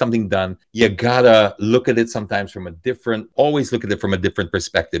want to get something done, you gotta look at it sometimes from a different, always look at it from a different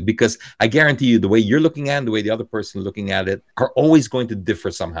perspective, because I guarantee you the way you're looking at it, the way the other person is looking at it are always going to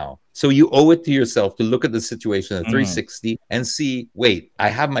differ somehow. So you owe it to yourself to look at the situation at 360 and see, wait, I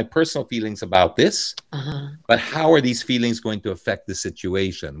have my personal feelings about this, but how are these feelings going to affect the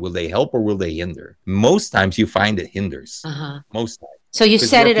situation? Will they help or will they hinder? Most times you find it hinders. Most times. So you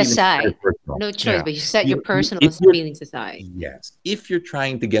set it feelings are aside. personal. No choice, but you set your You, personal if you're feelings aside. Yes, if you're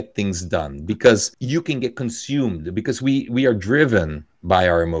trying to get things done, because you can get consumed, because we are driven by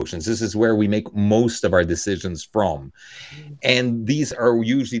our emotions. This is where we make most of our decisions from, and these are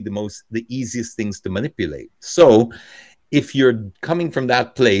usually the easiest things to manipulate. So if you're coming from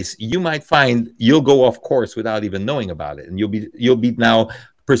that place, you might find you'll go off course without even knowing about it, and you'll be now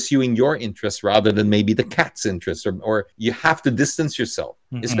pursuing your interests rather than maybe the cat's interest, or you have to distance yourself,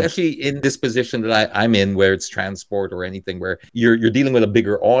 especially in this position that I'm in, where it's transport or anything where you're dealing with a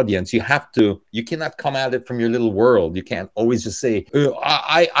bigger audience. You cannot come at it from your little world. You can't always just say,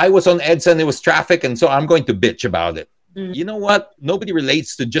 I was on EDSA and it was traffic, and so I'm going to bitch about it. You know what? Nobody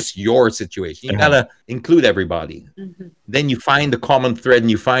relates to just your situation. You gotta include everybody. Then you find the common thread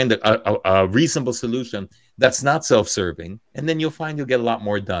and you find a reasonable solution that's not self-serving, and then you'll find you'll get a lot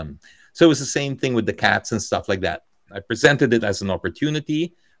more done. So it was the same thing with the cats and stuff like that. I presented it as an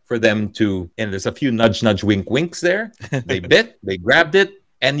opportunity for them to, and there's a few nudge, nudge, wink, winks there. They bit, they grabbed it.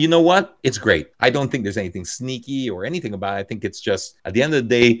 And you know what? It's great. I don't think there's anything sneaky or anything about it. I think it's just, at the end of the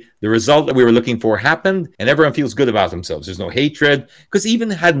day, the result that we were looking for happened, and everyone feels good about themselves. There's no hatred. Because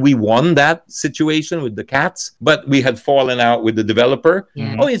even had we won that situation with the cats, but we had fallen out with the developer,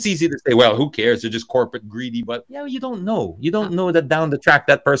 it's easy to say, well, who cares? They're just corporate greedy. But yeah, you don't know. You don't know that down the track,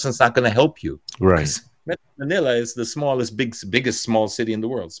 that person's not going to help you. Right. Manila is the biggest small city in the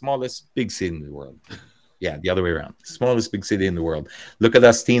world. Smallest big city in the world. Yeah, the other way around. Smallest big city in the world. Look at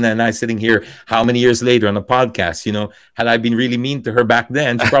us, Tina and I, sitting here how many years later on a podcast. Had I been really mean to her back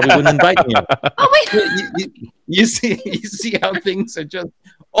then, she probably wouldn't invite me. You see how things are just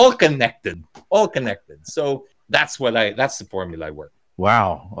all connected. So that's the formula I work.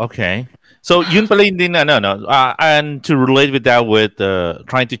 Wow. Okay. So yun pala yung din no. And to relate with that, with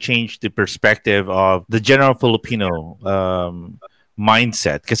trying to change the perspective of the general Filipino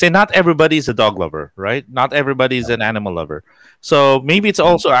mindset, because not everybody is a dog lover, right? Not everybody is an animal lover. So maybe it's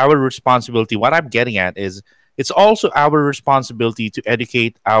also our responsibility. What I'm getting at is it's also our responsibility to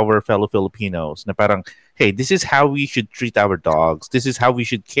educate our fellow Filipinos na parang, hey, this is how we should treat our dogs. This is how we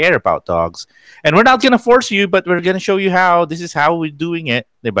should care about dogs. And we're not going to force you, but we're going to show you how. This is how we're doing it.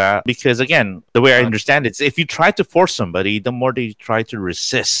 Diba? Because again, the way I understand it is if you try to force somebody, the more they try to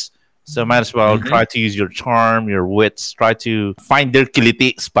resist. So might as well try to use your charm, your wits, try to find their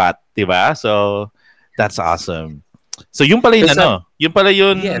kiliti spot, diba? So that's awesome. So yung pala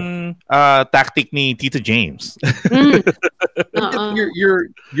yung tactic ni Tito James.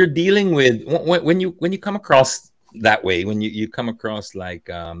 You're dealing with when you come across that way, when you come across like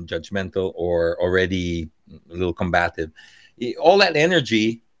judgmental or already a little combative, all that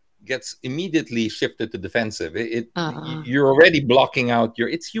energy gets immediately shifted to defensive. You're already blocking out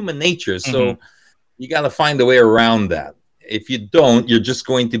it's human nature. So you got to find a way around that. If you don't, you're just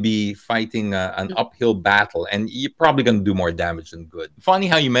going to be fighting an uphill battle, and you're probably going to do more damage than good. Funny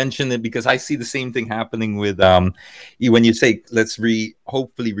how you mentioned it, because I see the same thing happening with when you say let's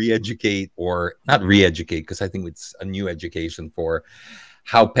hopefully re-educate, or not re-educate, because I think it's a new education for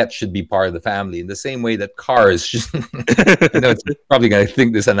how pets should be part of the family, in the same way that cars should. It's probably going to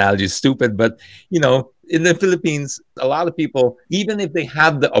think this analogy is stupid, but in the Philippines, a lot of people, even if they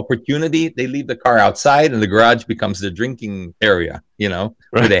have the opportunity, they leave the car outside and the garage becomes the drinking area,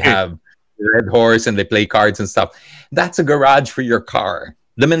 where they have the Red Horse and they play cards and stuff. That's a garage for your car.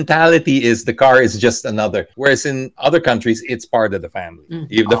 The mentality is the car is just another, whereas in other countries, it's part of the family.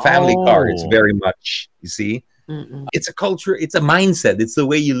 The family car is very much, you see? It's a culture, it's a mindset, it's the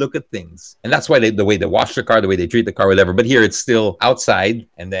way you look at things. And that's why the way they wash the car, the way they treat the car, whatever. But here it's still outside,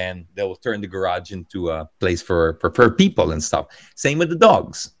 and then they'll turn the garage into a place for people and stuff. Same with the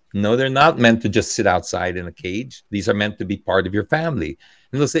dogs. No, they're not meant to just sit outside in a cage. These are meant to be part of your family.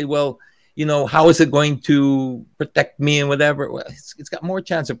 And they'll say, well, how is it going to protect me and whatever? Well, it's got more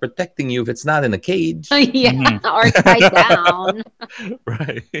chance of protecting you if it's not in a cage. Or tied down.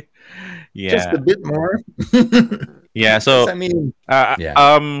 Right. Yeah. Just a bit more. Yeah. Because So, I mean, uh, yeah.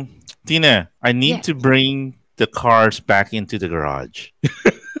 um, Tina, I need Yeah. to bring the cars back into the garage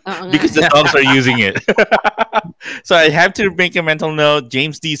Oo nga because the eh. dogs are using it. So I have to make a mental note.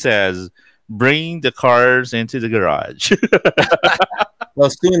 James D says, bring the cars into the garage. Well,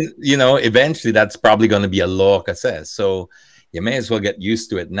 soon, eventually that's probably going to be a law, kasi. So you may as well get used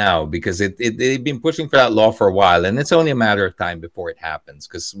to it now because they've been pushing for that law for a while, and it's only a matter of time before it happens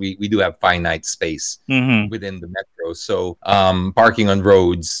because we do have finite space Hmm. within the metro. So parking on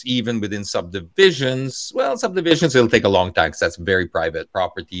roads, even within subdivisions, well, subdivisions it'll take a long time because that's very private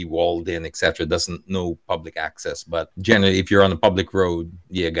property, walled in, etc. Doesn't no public access. But generally, if you're on a public road,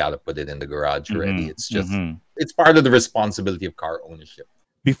 you gotta put it in the garage already. Hmm. It's just Hmm. it's part of the responsibility of car ownership.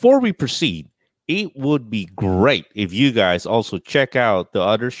 Before we proceed, it would be great if you guys also check out the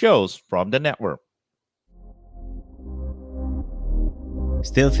other shows from the network.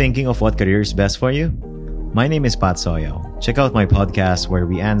 Still thinking of what career is best for you? My name is Pat Soyo. Check out my podcast where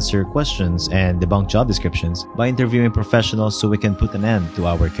we answer questions and debunk job descriptions by interviewing professionals so we can put an end to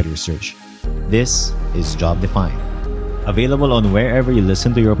our career search. This is Job Defined. Available on wherever you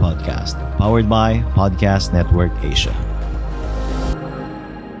listen to your podcast. Powered by Podcast Network Asia.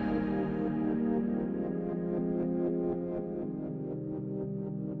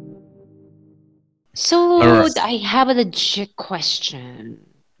 All So right. I have a legit question.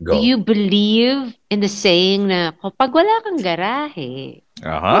 Do Go. you believe in the saying na kapag wala kang garahe, huwag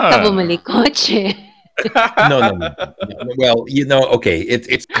ka Uh-huh. bumili kotse? No, no, no, no. Well, okay.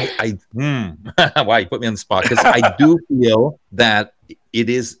 It's why you put me on the spot because I do feel that it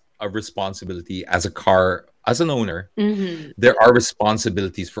is a responsibility as a car as an owner. Mhm. There are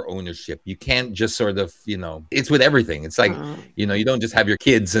responsibilities for ownership. You can't just sort of, it's with everything. It's like, Oo. you don't just have your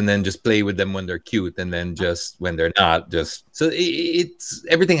kids and then just play with them when they're cute and then just when they're not, just so it's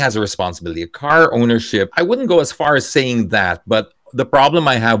everything has a responsibility. A car ownership, I wouldn't go as far as saying that, but the problem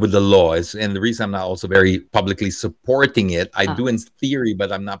I have with the law is, and the reason I'm not also very publicly supporting it, I Ah, do in theory,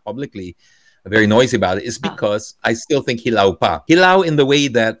 but I'm not publicly very noisy about it, is ah, because I still think hilaw pa. Hilaw in the way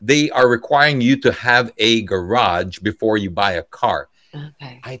that they are requiring you to have a garage before you buy a car.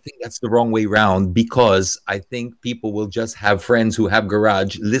 okay. I think that's the wrong way round because I think people will just have friends who have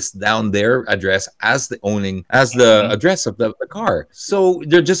garage list down their address as the Mhm. address of the car. So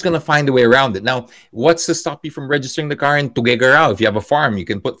they're just gonna find a way around it. Now, what's to stop you from registering the car in Tuguegarao? If you have a farm, you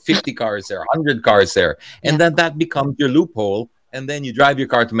can put 50 cars there, 100 cars there, and Yeah. then that becomes your loophole. And then you drive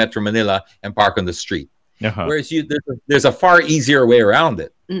your car to Metro Manila and park on the street. Uh-huh. Whereas there's a far easier way around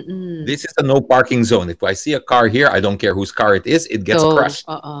it. Mm. This is a no parking zone. If I see a car here, I don't care whose car it is, it gets So, crushed,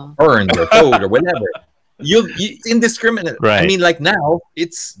 oo. burned, or towed, or whatever. It's indiscriminate. I Right. mean, like now,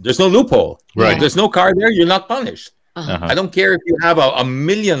 there's no loophole. If Right. Yeah. there's no car there, you're not punished. Uh-huh. I Uh-huh. don't care if you have a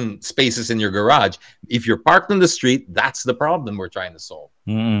million spaces in your garage. If you're parked on the street, that's the problem we're trying to solve.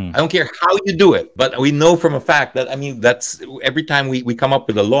 Mm. I don't care how you do it, but we know from a fact that, I mean, that's every time we come up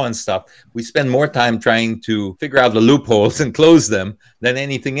with a law and stuff, we spend more time trying to figure out the loopholes and close them than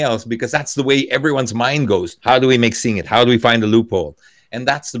anything else because that's the way everyone's mind goes. How do we make seeing it? How do we find the loophole? And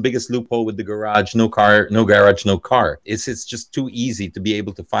that's the biggest loophole with the garage, no car, no garage, no car. It's just too easy to be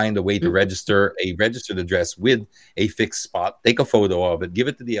able to find a way to Mm. register a registered address with a fixed spot, take a photo of it, give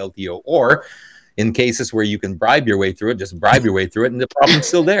it to the LTO, or in cases where you can bribe your way through it, just bribe your way through it, and the problem's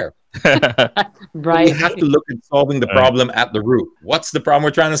still there. We have to Bribing. look at solving the Right. problem at the root. What's the problem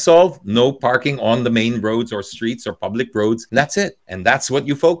we're trying to solve? No parking on the main roads or streets or public roads. And that's it. And that's what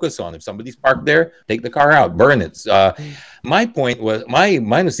you focus on. If somebody's parked there, take the car out, burn it. My point was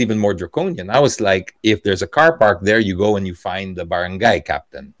mine was even more draconian. I was like, if there's a car parked there, you go and you find the barangay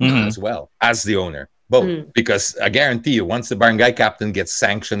captain Mhm. as well as the owner. Both, Mm. because I guarantee you, once the barangay captain gets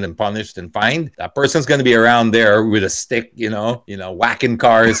sanctioned and punished and fined, that person's going to be around there with a stick, whacking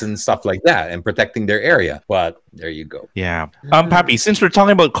cars and stuff like that and protecting their area. But there you go. Yeah. Ah. Papi, since we're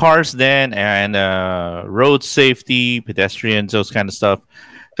talking about cars then and road safety, pedestrians, those kind of stuff,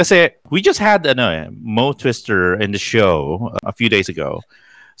 kasi we just had Mo Twister in the show a few days ago.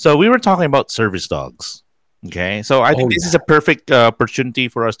 So we were talking about service dogs. Okay, so I Oh think this is yeah. a perfect opportunity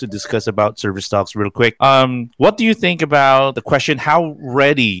for us to discuss about service dogs real quick. What do you think about the question? How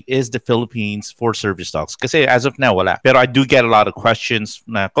ready is the Philippines for service dogs? Because as of now, wala. Pero I do get a lot of questions.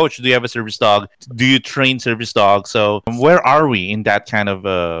 Na, Coach, do you have a service dog? Do you train service dogs? So where are we in that kind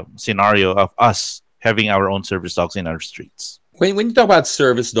of scenario of us having our own service dogs in our streets? When you talk about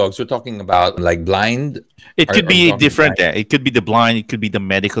service dogs, we're talking about like blind. It could Are we be talking different. blind? It could be the blind. It could be the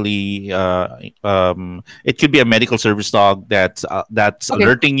medically. It could be a medical service dog that's Okay.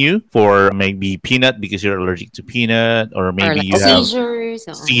 alerting you for maybe peanut because you're allergic to peanut, or Or maybe like you have seizures.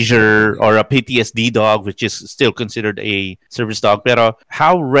 seizure, or a PTSD dog, which is still considered a service dog. Pero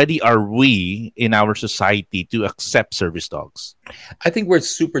how ready are we in our society to accept service dogs? I think we're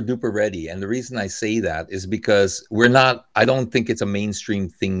super duper ready. And the reason I say that is because we're not, I don't think it's a mainstream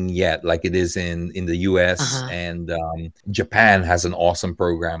thing yet, like it is in the US. Uh-huh. And Japan has an awesome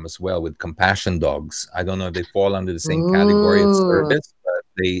program as well with compassion dogs. I don't know if they fall under the same category of Ooh. service, but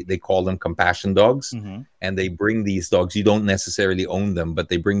they call them compassion dogs. Mm-hmm. And they bring these dogs, you don't necessarily own them, but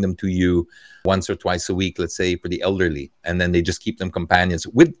they bring them to you once or twice a week, let's say for the elderly. And then they just keep them companions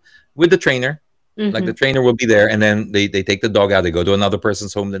with the trainer. Like Mm-hmm. the trainer will be there, and then they take the dog out. They go to another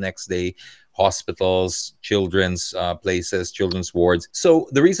person's home the next day, hospitals, children's places, children's wards. So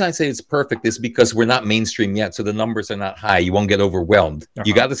the reason I say it's perfect is because we're not mainstream yet, so the numbers are not high. You won't get overwhelmed.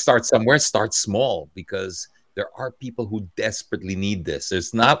 You Uh-huh. got to start somewhere. Start small because there are people who desperately need this.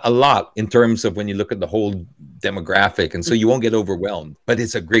 There's not a lot in terms of when you look at the whole demographic, and so you won't get overwhelmed. But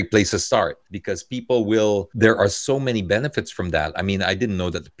it's a great place to start because people will. There are so many benefits from that. I mean, I didn't know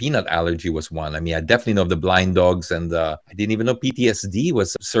that the peanut allergy was one. I mean, I definitely know of the blind dogs, and I didn't even know PTSD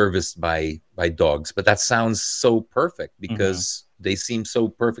was serviced by dogs. But that sounds so perfect Mm-hmm. because they seem so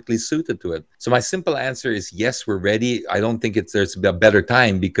perfectly suited to it. So my simple answer is yes, we're ready. I don't think there's a better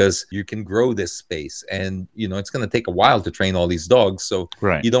time because you can grow this space, and it's going to take a while to train all these dogs. So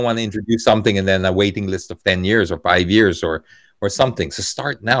Right. you don't want to introduce something and then a waiting list of 10 years or 5 years or something. So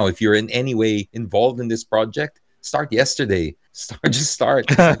start now. If you're in any way involved in this project, start yesterday. Start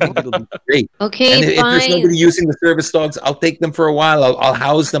because I think it'll be great. Okay, And if there's nobody fine. using the service dogs, I'll take them for a while. I'll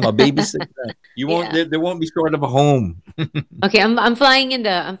house them. I'll babysit them. You won't. Yeah. There won't be short of a home. Okay, I'm flying in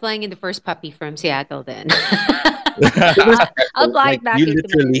the first puppy from Seattle then. So there's I'll pressure. fly Like back you into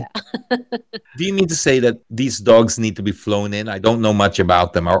literally. Manila. Do you mean to say that these dogs need to be flown in? I don't know much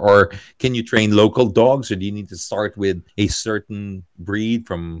about them. Or can you train local dogs, or do you need to start with a certain breed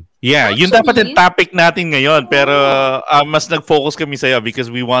from? Yeah, yun dapat yung Actually, topic natin ngayon, pero oo. mas nag-focus kami sa'yo because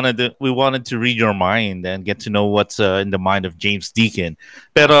we wanted to read your mind and get to know what's in the mind of James Deakin.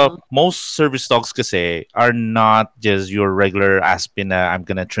 Pero Uh-huh. most service dogs kasi are not just your regular Aspen na I'm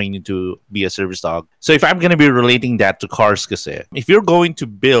gonna train you to be a service dog. So if I'm gonna be relating that to cars kasi, if you're going to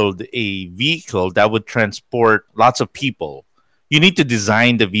build a vehicle that would transport lots of people, you need to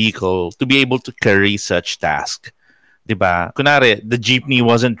design the vehicle to be able to carry such task. 'Di ba? Kunwari, the jeepney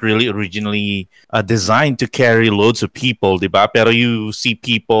wasn't really originally designed to carry loads of people, 'di ba? Pero you see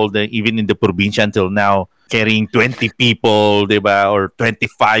people that even in the probinsya until now carrying 20 people, 'di ba? Or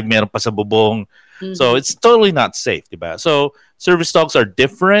 25 meron pa sa bubong. So Mhm. it's totally not safe, 'di ba? So service dogs are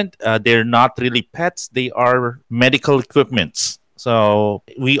different. They're not really pets. They are medical equipments. So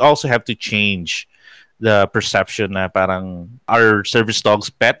we also have to change the perception na parang our service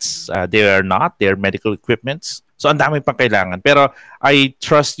dogs pets. They are not. They're medical equipments. So ang dami pang kailangan. Pero I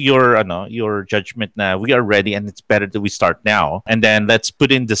trust your judgment na we are ready and it's better that we start now. And then let's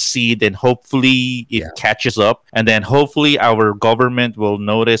put in the seed and hopefully it Yeah. catches up. And then hopefully our government will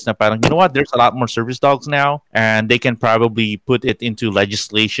notice na parang, you know what, there's a lot more service dogs now. And they can probably put it into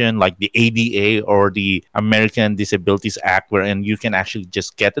legislation like the ADA or the American Disabilities Act, wherein you can actually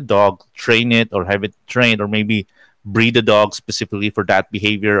just get a dog, train it or have it trained, or maybe breed a dog specifically for that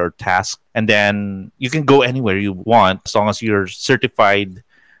behavior or task, and then you can go anywhere you want as long as you're certified.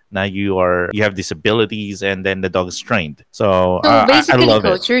 Now you have disabilities, and then the dog is trained. So So I basically, love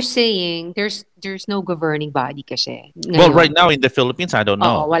it. coach, you're saying there's no governing body kasi Well, right ngayon. now in the Philippines, I don't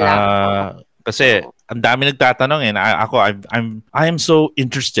Oo, know. wala. Oo. Kasi ang dami nagtatanong, and I am so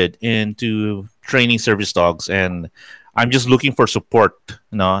interested into training service dogs, and I'm just looking for support.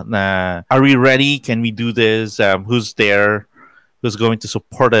 No, na are we ready? Can we do this? Who's there? Who's going to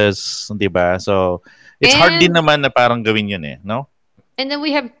support us? 'Di ba? So it's hard din And naman na parang gawin yun eh, no? and then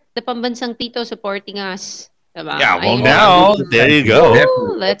we have the pambansang tito supporting us. Yeah, Diba? well Oh, Ayun. now there you definitely, go. Woo!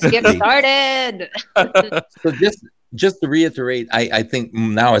 definitely, Let's get definitely. started. So just to reiterate, I think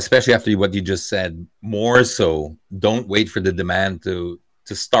now, especially after what you just said, more so, don't wait for the demand to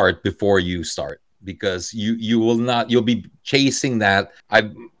start before you start because you will not. You'll be chasing that. I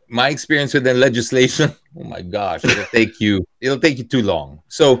My experience with the legislation. Oh my gosh, it'll take you too long.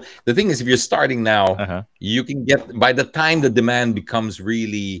 So the thing is, if you're starting now, Uh-huh. you can get by the time the demand becomes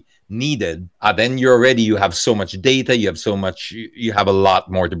really needed, then you're already you have so much data, you have so much, you have a lot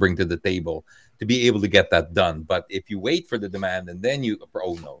more to bring to the table to be able to get that done. But if you wait for the demand and then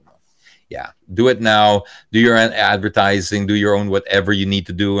oh no, no. yeah, do it now. Do your own advertising. Do your own whatever you need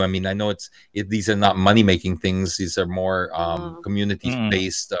to do. I mean, I know these are not money making things. These are more community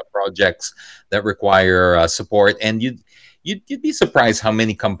based projects that require support. And you'd be surprised how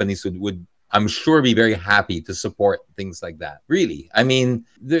many companies would I'm sure be very happy to support things like that. Really, I mean,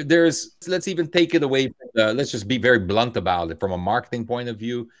 there's let's even take it away. Let's just be very blunt about it from a marketing point of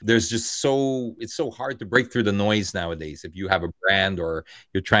view. There's just it's so hard to break through the noise nowadays. If you have a brand or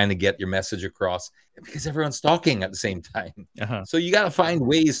you're trying to get your message across, because everyone's talking at the same time. So you got to find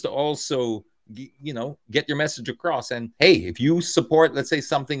ways to also get your message across. And hey, if you support, let's say,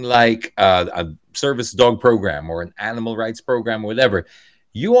 something like a service dog program or an animal rights program or whatever,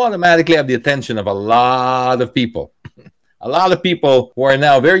 you automatically have the attention of a lot of people, a lot of people who are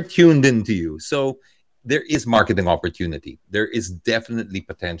now very tuned into you. So there is marketing opportunity. There is definitely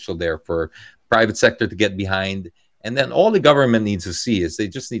potential there for private sector to get behind. And then all the government needs to see is they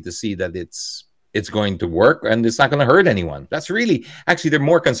just need to see that it's going to work and it's not going to hurt anyone. That's really, actually, they're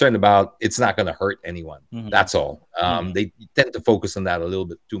more concerned about it's not going to hurt anyone. That's all. They tend to focus on that a little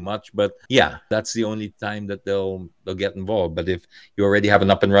bit too much, but yeah, that's the only time that they'll get involved. But if you already have an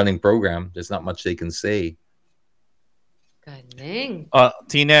up and running program, there's not much they can say. Galing.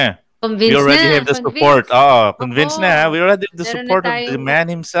 Tina, Convinced we already na. have the support. Convinced na. We already have the support of the man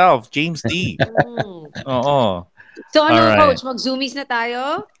himself, James D. Oo. So ano, Alright. Coach? Mag-zoomies na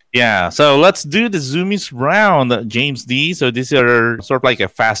tayo? Yeah, so let's do the Zoomies round, James D. So these are sort of like a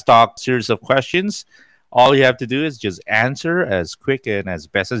fast talk series of questions. All you have to do is just answer as quick and as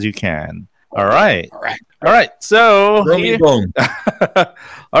best as you can. All right. So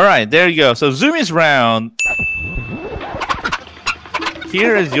all right, there you go. So Zoomies round.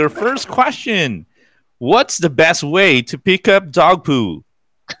 Here is your first question. What's the best way to pick up dog poo?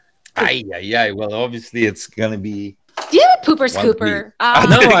 Well, obviously it's gonna be. Do you have a pooper scooper?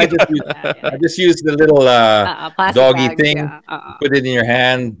 No, I just use the little doggy bags, thing. Put it in your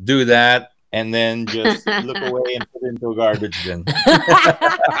hand, do that, and then just look away and put it into a garbage bin.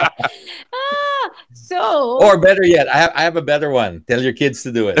 Or better yet, I have a better one. Tell your kids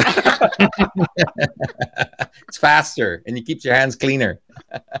to do it. It's faster, and it keeps your hands cleaner.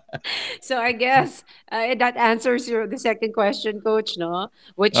 So I guess that answers the second question, Coach, no?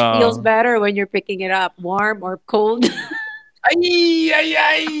 Which feels better when you're picking it up, warm or cold?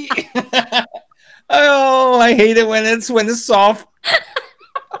 Oh, I hate it when it's soft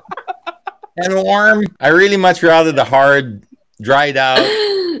and warm. I really much rather the hard, dried out.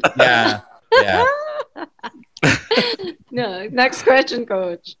 Yeah. No. Next question,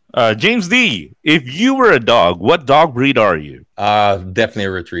 Coach. James D. If you were a dog, what dog breed are you? Definitely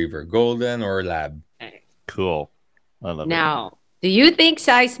a retriever, golden or lab. Cool. I love it. Now, do you think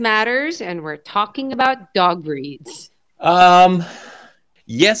size matters? And we're talking about dog breeds.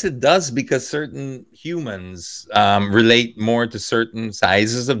 Yes, it does, because certain humans relate more to certain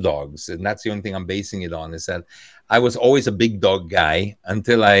sizes of dogs, and that's the only thing I'm basing it on. Is that I was always a big dog guy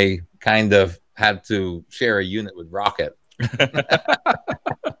until I kind of had to share a unit with Rocket.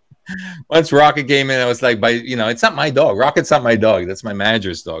 Once Rocket came in, I was like, it's not my dog. Rocket's not my dog. That's my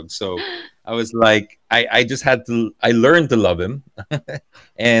manager's dog. So I was like, I just had to. I learned to love him,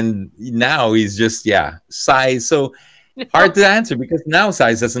 and now he's just size. So hard to answer, because now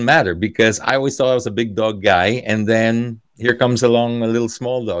size doesn't matter, because I always thought I was a big dog guy, and then here comes along a little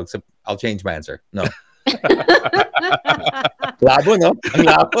small dog. So I'll change my answer. No. Labo, no?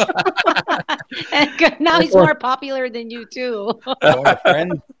 Labo. And now he's more popular than you too.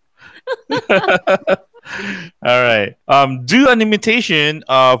 Friend. All right. Do an imitation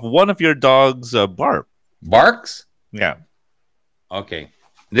of one of your dog's bark. Barks? Yeah. Okay.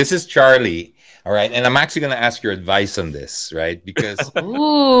 This is Charlie. All right. And I'm actually going to ask your advice on this, right? Because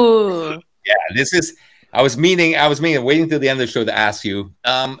ooh. Yeah, this is I was waiting till the end of the show to ask you.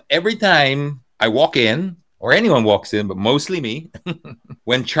 Every time I walk in, or anyone walks in, but mostly me,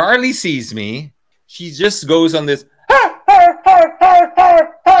 when Charlie sees me, she just goes on this.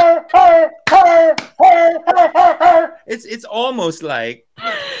 It's almost like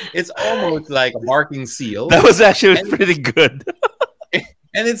a barking seal. That was actually pretty good.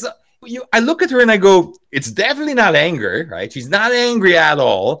 And I look at her and I go, it's definitely not anger, right? She's not angry at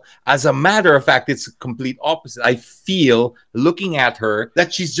all. As a matter of fact, it's complete opposite. I feel, looking at her,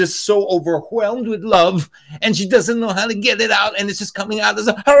 that she's just so overwhelmed with love, and she doesn't know how to get it out, and it's just coming out as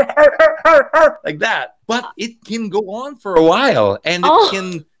a like that. But it can go on for a while, and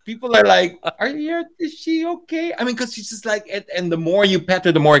people are like, is she okay? I mean, because she's just like, and the more you pet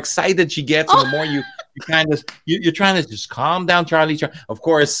her, the more excited she gets, and the more you you're trying to just calm down Charlie. Of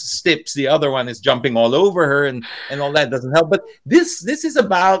course, Stips, the other one, is jumping all over her, and all that doesn't help. But this is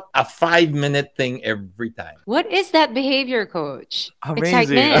about a 5 minute thing every time. What is that behavior, coach?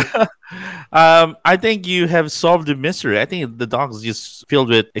 Amazing. Excitement. I think you have solved the mystery. I think the dog is just filled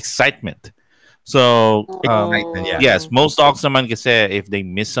with excitement. So, Excitement, yeah. yes, Oh. most dogs naman kasi if they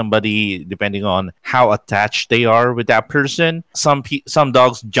miss somebody, depending on how attached they are with that person, some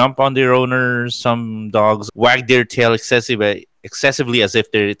dogs jump on their owners, some dogs wag their tail excessively as if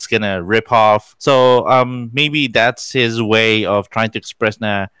it's gonna rip off. So maybe that's his way of trying to express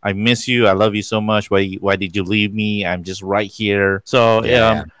na I miss you, I love you so much. Why did you leave me? I'm just right here. So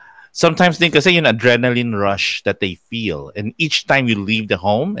Yeah, yeah. sometimes think kasi yung adrenaline rush that they feel, and each time you leave the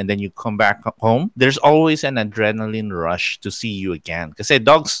home and then you come back home, there's always an adrenaline rush to see you again. Because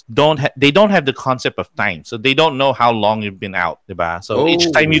dogs don't have the concept of time, so they don't know how long you've been out, diba? So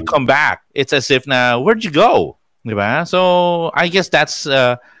each time you Oh, come back, it's as if na where'd you go, diba? So I guess that's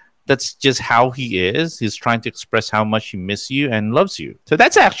just how he is. He's trying to express how much he miss you and loves you. So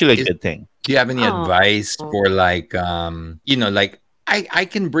that's actually a is, good thing. do you have any Oh. advice for, like, like, I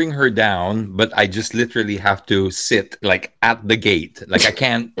can bring her down, but I just literally have to sit like at the gate. Like, I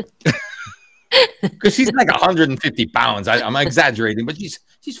can't, because she's like 150 pounds. I'm exaggerating, but she's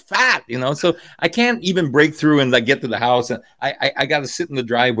fat, So I can't even break through and like get to the house. And I got to sit in the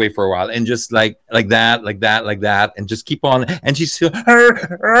driveway for a while and just like that, like that, like that, and just keep on. And she's still and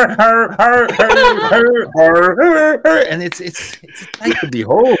it's a sight to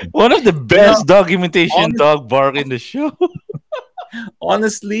behold. One of the You know, best dog imitation honest, dog bark in the show.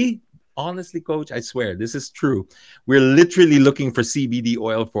 honestly, honestly, coach, I swear this is true. We're literally looking for CBD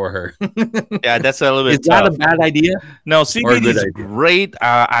oil for her. Yeah, that's a little Is bit that a tough. bad idea No, or a CBD good is idea? great.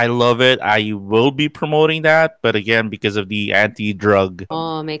 I love it. I will be promoting that, but again, because of the anti-drug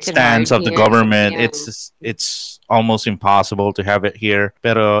Oh, makes it hard stance of the here. government, Yeah. it's almost impossible to have it here.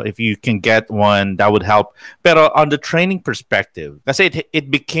 Pero if you can get one, that would help. Pero on the training perspective, kasi it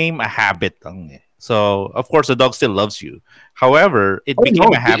became a habit lang eh. So of course the dog still loves you. However, it Oh became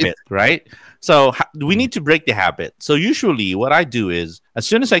no, a habit, right? So we need to break the habit. So usually, what I do is, as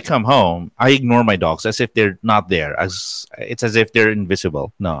soon as I come home, I ignore my dogs as if they're not there. As it's as if they're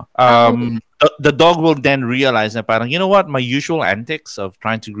invisible. No. Oh. The dog will then realize that, parang, you know what, my usual antics of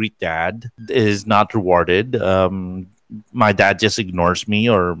trying to greet dad is not rewarded. My dad just ignores me,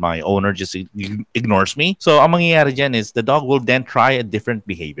 or my owner just ignores me. So ang mangyayari dyan is the dog will then try a different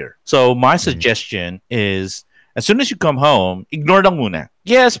behavior. So my suggestion is, as soon as you come home, ignore lang muna.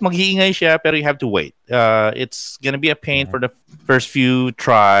 Yes, mag-iingay siya, pero you have to wait. It's gonna be a pain for the first few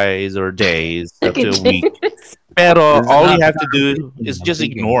tries or days up Look to at a week. James. Pero this is all not, you this have is to not I'm do thinking. is I'm just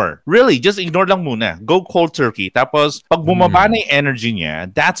thinking. ignore. Really, just ignore lang muna. Go cold turkey. Tapos, pag bumaba na Mm. yung energy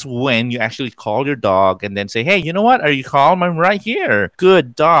niya, that's when you actually call your dog and then say, hey, you know what? Are you calm? I'm right here.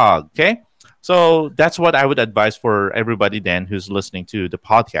 Good dog. Okay? So that's what I would advise for everybody then who's listening to the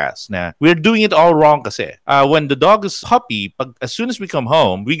podcast. Now, we're doing it all wrong kasi. When the dog is puppy, as soon as we come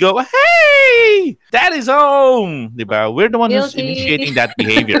home, we go, hey, dad is home. Diba? We're the one who's Guilty. initiating that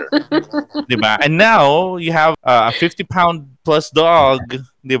behavior. Diba? And now you have a 50-pound plus dog,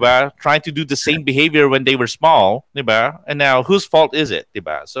 diba, trying to do the same behavior when they were small, diba? And now whose fault is it,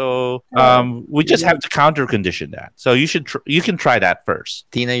 diba? So we just have to counter condition that. So you can try that first.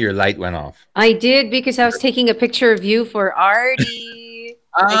 Tina, your light went off. I did because I was taking a picture of you for Artie.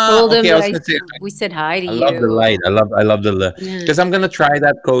 I told him Okay. I that was gonna say, we said hi to I love the you. light. I love the Yeah. because I'm gonna try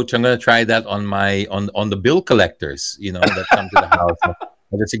that, coach. I'm gonna try that on my on the bill collectors, that come to the house. I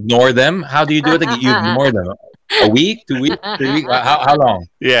just ignore them. How do you do it? Like, you ignore them a week, 2 weeks, 3 weeks. How long?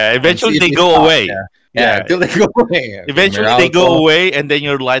 Yeah, And see eventually if they they go stop. away. Yeah, yeah, Yeah, until they go away. Okay, eventually they go Meralco, away and then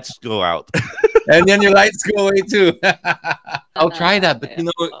your lights go out. and then your lights go away too. I'll try that, but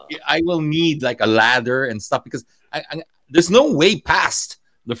I will need like a ladder and stuff because there's no way past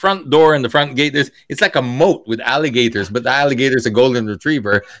the front door and the front gate. It's like a moat with alligators, but the alligator's a golden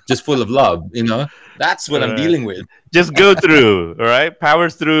retriever, just full of love. That's what I'm Alright. dealing with. Just go through, all right? Power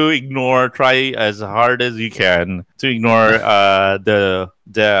through, ignore, try as hard as you can to ignore the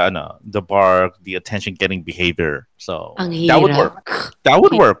bark, the attention getting behavior. So Ang that would work. hirap. That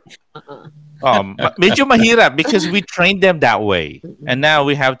would work. Uh-uh. Medyo mahirap because we trained them that way, and now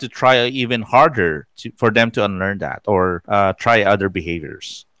we have to try even harder for them to unlearn that or try other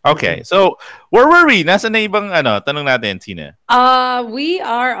behaviors. Okay, so where were we? Nasa na ibang tanong natin, Tina? We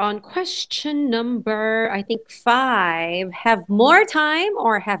are on question number, I think, 5. Have more time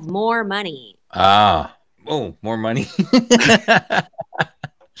or have more money? More money.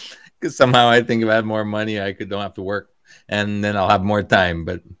 Because somehow I think if I had more money, don't have to work, and then I'll have more time.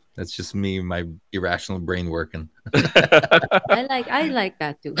 But That's just me, my irrational brain working. I like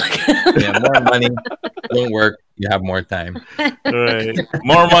that too. Yeah, more money, don't work. You have more time. Right.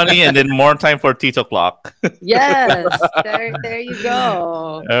 More money and then more time for TitO'Clock. Yes, there you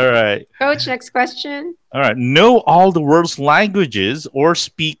go. All right. Coach, next question. All right. Know all the world's languages or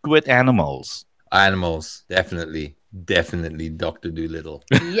speak with animals. Animals, definitely, definitely. Doctor Doolittle.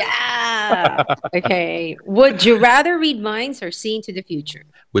 Yeah. Okay. Would you rather read minds or see into the future?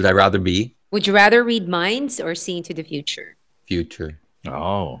 Would I rather be Would you rather read minds or see into the future? future?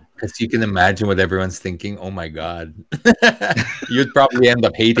 Oh. Because you can imagine what everyone's thinking. Oh my God. You'd probably end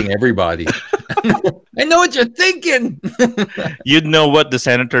up hating everybody. I know what you're thinking. You'd know what the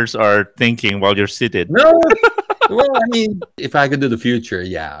senators are thinking while you're seated. No. Well, I mean, if I could do the future,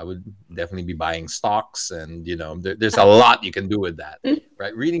 yeah, I would definitely be buying stocks. And, there's a lot you can do with that,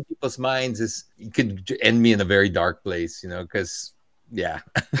 right? Reading people's minds you could end me in a very dark place, because, yeah.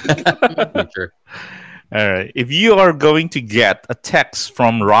 Future. All right. If you are going to get a text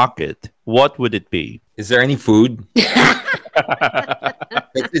from Rocket, what would it be? Is there any food?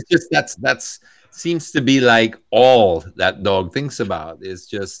 It's just that's seems to be like all that dog thinks about is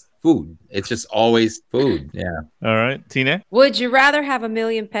just food. It's just always food. Yeah. All right. Tina? Would you rather have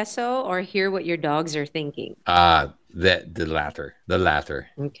 $1,000,000 or hear what your dogs are thinking? The latter. The latter.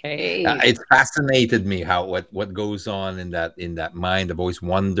 Okay. It's fascinated me how what goes on in that mind. I've always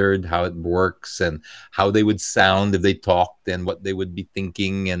wondered how it works and how they would sound if they talked and what they would be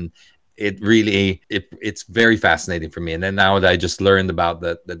thinking, and it's very fascinating for me. And then now that I just learned about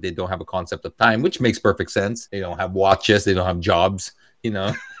that they don't have a concept of time, which makes perfect sense. They don't have watches, they don't have jobs,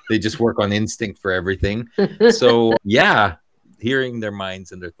 they just work on instinct for everything. So yeah, hearing their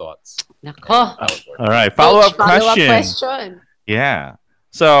minds and their thoughts. Nako. All right. Follow-up Follow-up question. question. Yeah.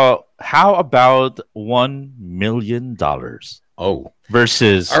 So how about $1 million Oh,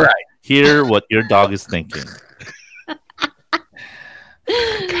 versus all right. hear what your dog is thinking?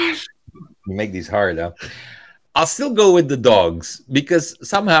 Gosh, you make these hard, huh? I'll still go with the dogs because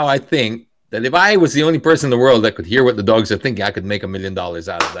somehow I think that if I was the only person in the world that could hear what the dogs are thinking, I could make $1 million out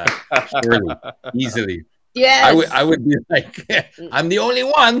of that. Surely, easily. Yes. I would be like, I'm the only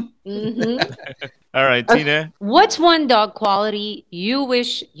one. Mhm. All right, Tina. What's one dog quality you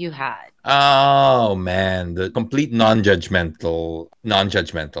wish you had? Oh man, the complete non-judgmental.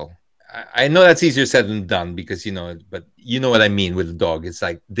 I know that's easier said than done because but you know what I mean with the dog. It's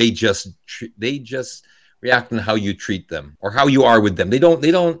like they just react on how you treat them or how you are with them. They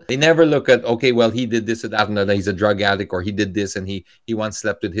never look at, okay, well, he did this or that and that, he's a drug addict, or he did this and he once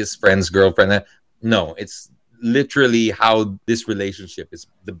slept with his friend's girlfriend. No, it's literally how this relationship is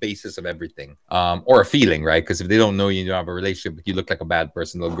the basis of everything, or a feeling, right? Because if they don't know you don't have a relationship, but you look like a bad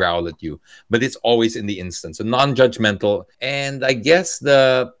person, they'll growl at you. But it's always in the instant, so non-judgmental. And I guess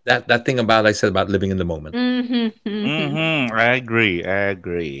that thing I said about living in the moment. I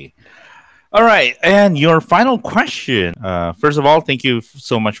agree. All right, and your final question. First of all, thank you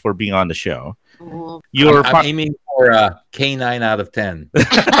so much for being on the show. Oh. I'm aiming for a K9 out of 10.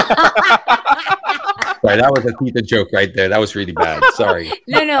 Sorry, that was a Tita joke right there. That was really bad. Sorry.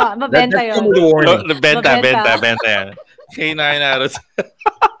 No, mabenta That's yun. the warning. Benta. K9 out of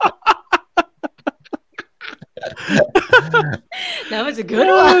That was a good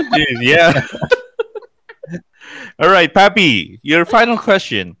one. Yeah. All right, Papi, your final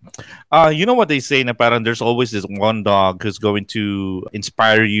question. You know what they say na parang there's always this one dog who's going to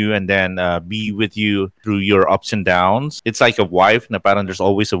inspire you and then be with you through your ups and downs. It's like a wife na parang there's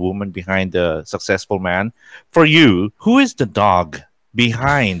always a woman behind the successful man. For you, who is the dog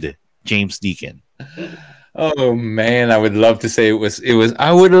behind James Deakin? Oh man, I would love to say it was.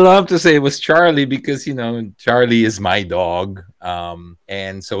 I would love to say it was Charlie because Charlie is my dog,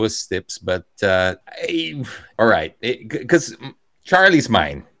 and so is Stips. But all right, because Charlie's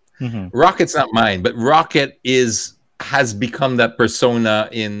mine. Mm-hmm. Rocket's not mine, but Rocket has become that persona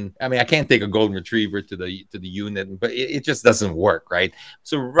I mean, I can't take a golden retriever to the unit, but it just doesn't work, right?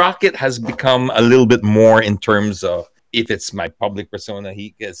 So Rocket has become a little bit more in terms of, if it's my public persona,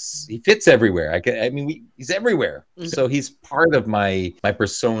 he fits everywhere. He's everywhere. Mhm. So he's part of my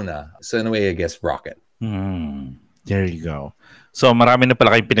persona. So in a way, I guess Rocket. There you go. So marami na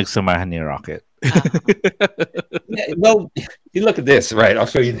pala kayong pinagsamahan ni Rocket. Yeah, well, you look at this, right? I'll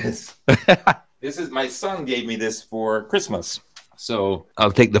show you this. This is my son gave me this for Christmas. So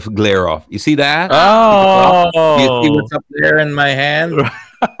I'll take the glare off. You see that? Oh, You see what's up there in my hand? Where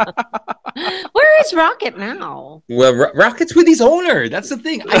Where is Rocket now? Well, Rocket's with his owner. That's the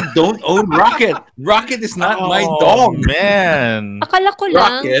thing. I don't own Rocket. Rocket is not my dog. Man. Akala ko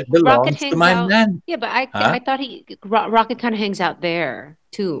lang, Rocket belongs to hangs my out. man. Yeah, but I Huh? thought Rocket kind of hangs out there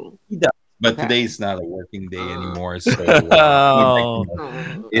too. He does. But Okay. today's not a working day anymore, so Oh.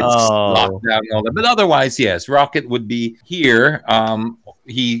 it's Oh. lockdown and all that. But otherwise, yes, Rocket would be here.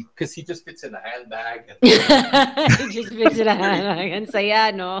 Because he just fits in a handbag. It just fits in a handbag. Ang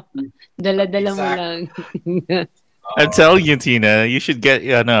saya, no? Dala-dala mo lang. I'm telling you, Tina, you should get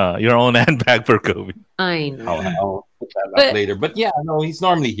your own handbag for COVID. I know. I'll put that But- up later. But yeah, no, he's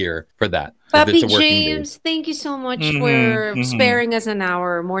normally here for that. if Papi it's a working day. James, thank you so much Mhm, for mhm. sparing us an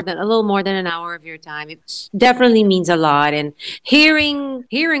hour, a little more than an hour of your time. It definitely means a lot. And hearing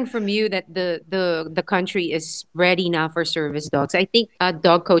from you that the country is ready now for service dogs, I think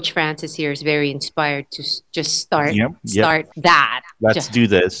dog coach Francis here is very inspired to just start that. Let's do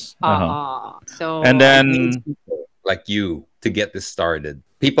this. So And It then needs people like you to get this started.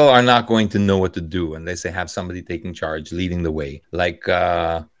 People are not going to know what to do unless they have somebody taking charge, leading the way. Like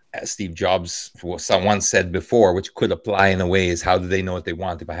Steve Jobs, someone said before, which could apply in a way, is how do they know what they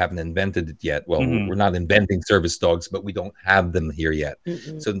want if I haven't invented it yet? Well, Mhm. we're not inventing service dogs, but we don't have them here yet.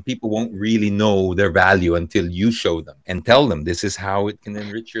 mm-mm. So people won't really know their value until you show them and tell them this is how it can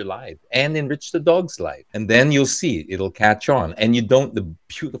enrich your life and enrich the dog's life. And then you'll see it'll catch on. And the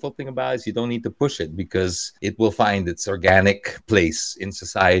beautiful thing about it is you don't need to push it because it will find its organic place in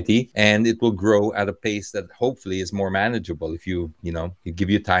society and it will grow at a pace that hopefully is more manageable if you give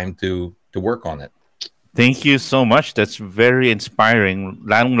you time to work on it. thank you so much. That's very inspiring.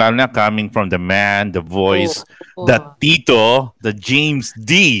 Lalong-lalo na coming from the man, the voice, the Tito, the James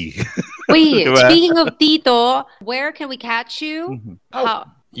D. Wait, Diba? speaking of Tito, where can we catch you? Mhm. How?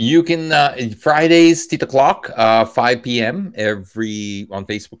 You can Fridays TitO'Clock 5 p.m. on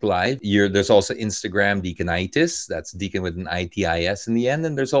Facebook Live. There's also Instagram Deaconitis. That's Deacon with an ITIS in the end,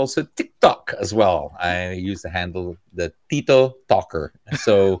 and there's also TikTok as well. I use the handle the Tito Talker.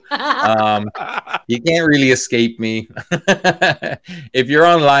 So you can't really escape me. If you're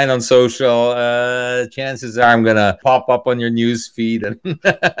online on social, chances are I'm gonna pop up on your news feed and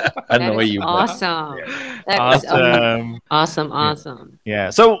annoy you. Awesome. Awesome. Awesome. Yeah.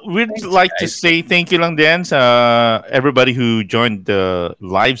 So we'd like to say thank you lang din sa everybody who joined the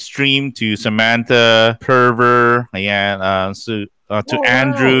live stream, to Samantha, Perver, ayan, to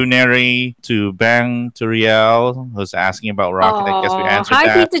Andrew, Neri, to Bang, to Riel, who's asking about Rocket. I guess we answered Hi,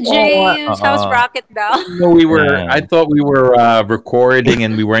 that. Tito James. How's Rocket now? No, Yeah. I thought we were recording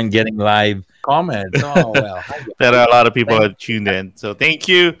and we weren't getting live comments. Oh well. That a lot of people have tuned in. So thank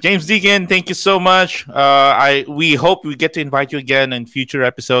you, James Deakin. Thank you so much. We hope we get to invite you again in future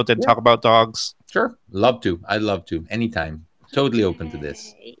episodes and talk about dogs. Sure. Love to. I'd love to. Anytime. Totally open to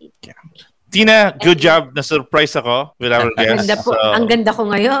this. Tina, good job. Na-surprise ako with our guests. Ganda po. Ang ganda ko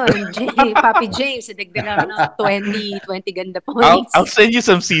ngayon. Papi James, dagdagan ng 20 ganda points. I'll send you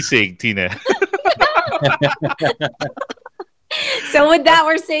some sisig, Tina. So with that,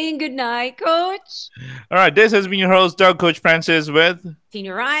 we're saying good night, Coach. All right, this has been your host, Dog Coach Francis, with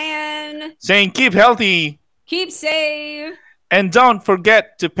Tina Ryan. saying keep healthy Keep safe. and don't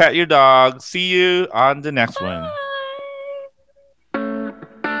forget to pet your dog. See you on the next one.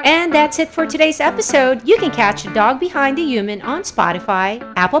 And that's it for today's episode. You can catch The Dog Behind the Human on Spotify,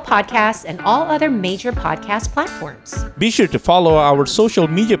 Apple Podcasts, and all other major podcast platforms. Be sure to follow our social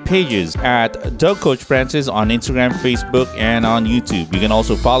media pages at Dog Coach Francis on Instagram, Facebook, and on YouTube. You can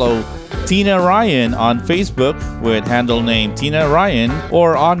also follow Tina Ryan on Facebook with handle name Tina Ryan,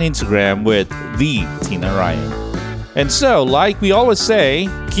 or on Instagram with the Tina Ryan. And so, like we always say,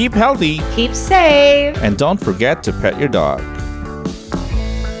 keep healthy Keep safe. and don't forget to pet your dog.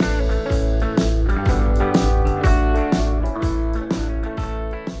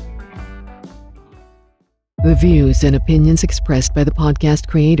 The views and opinions expressed by the podcast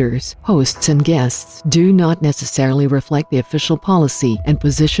creators, hosts, and guests do not necessarily reflect the official policy and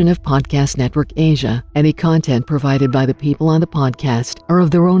position of Podcast Network Asia. Any content provided by the people on the podcast are of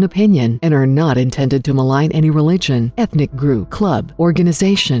their own opinion and are not intended to malign any religion, ethnic group, club,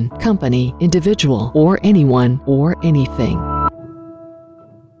 organization, company, individual, or anyone or anything.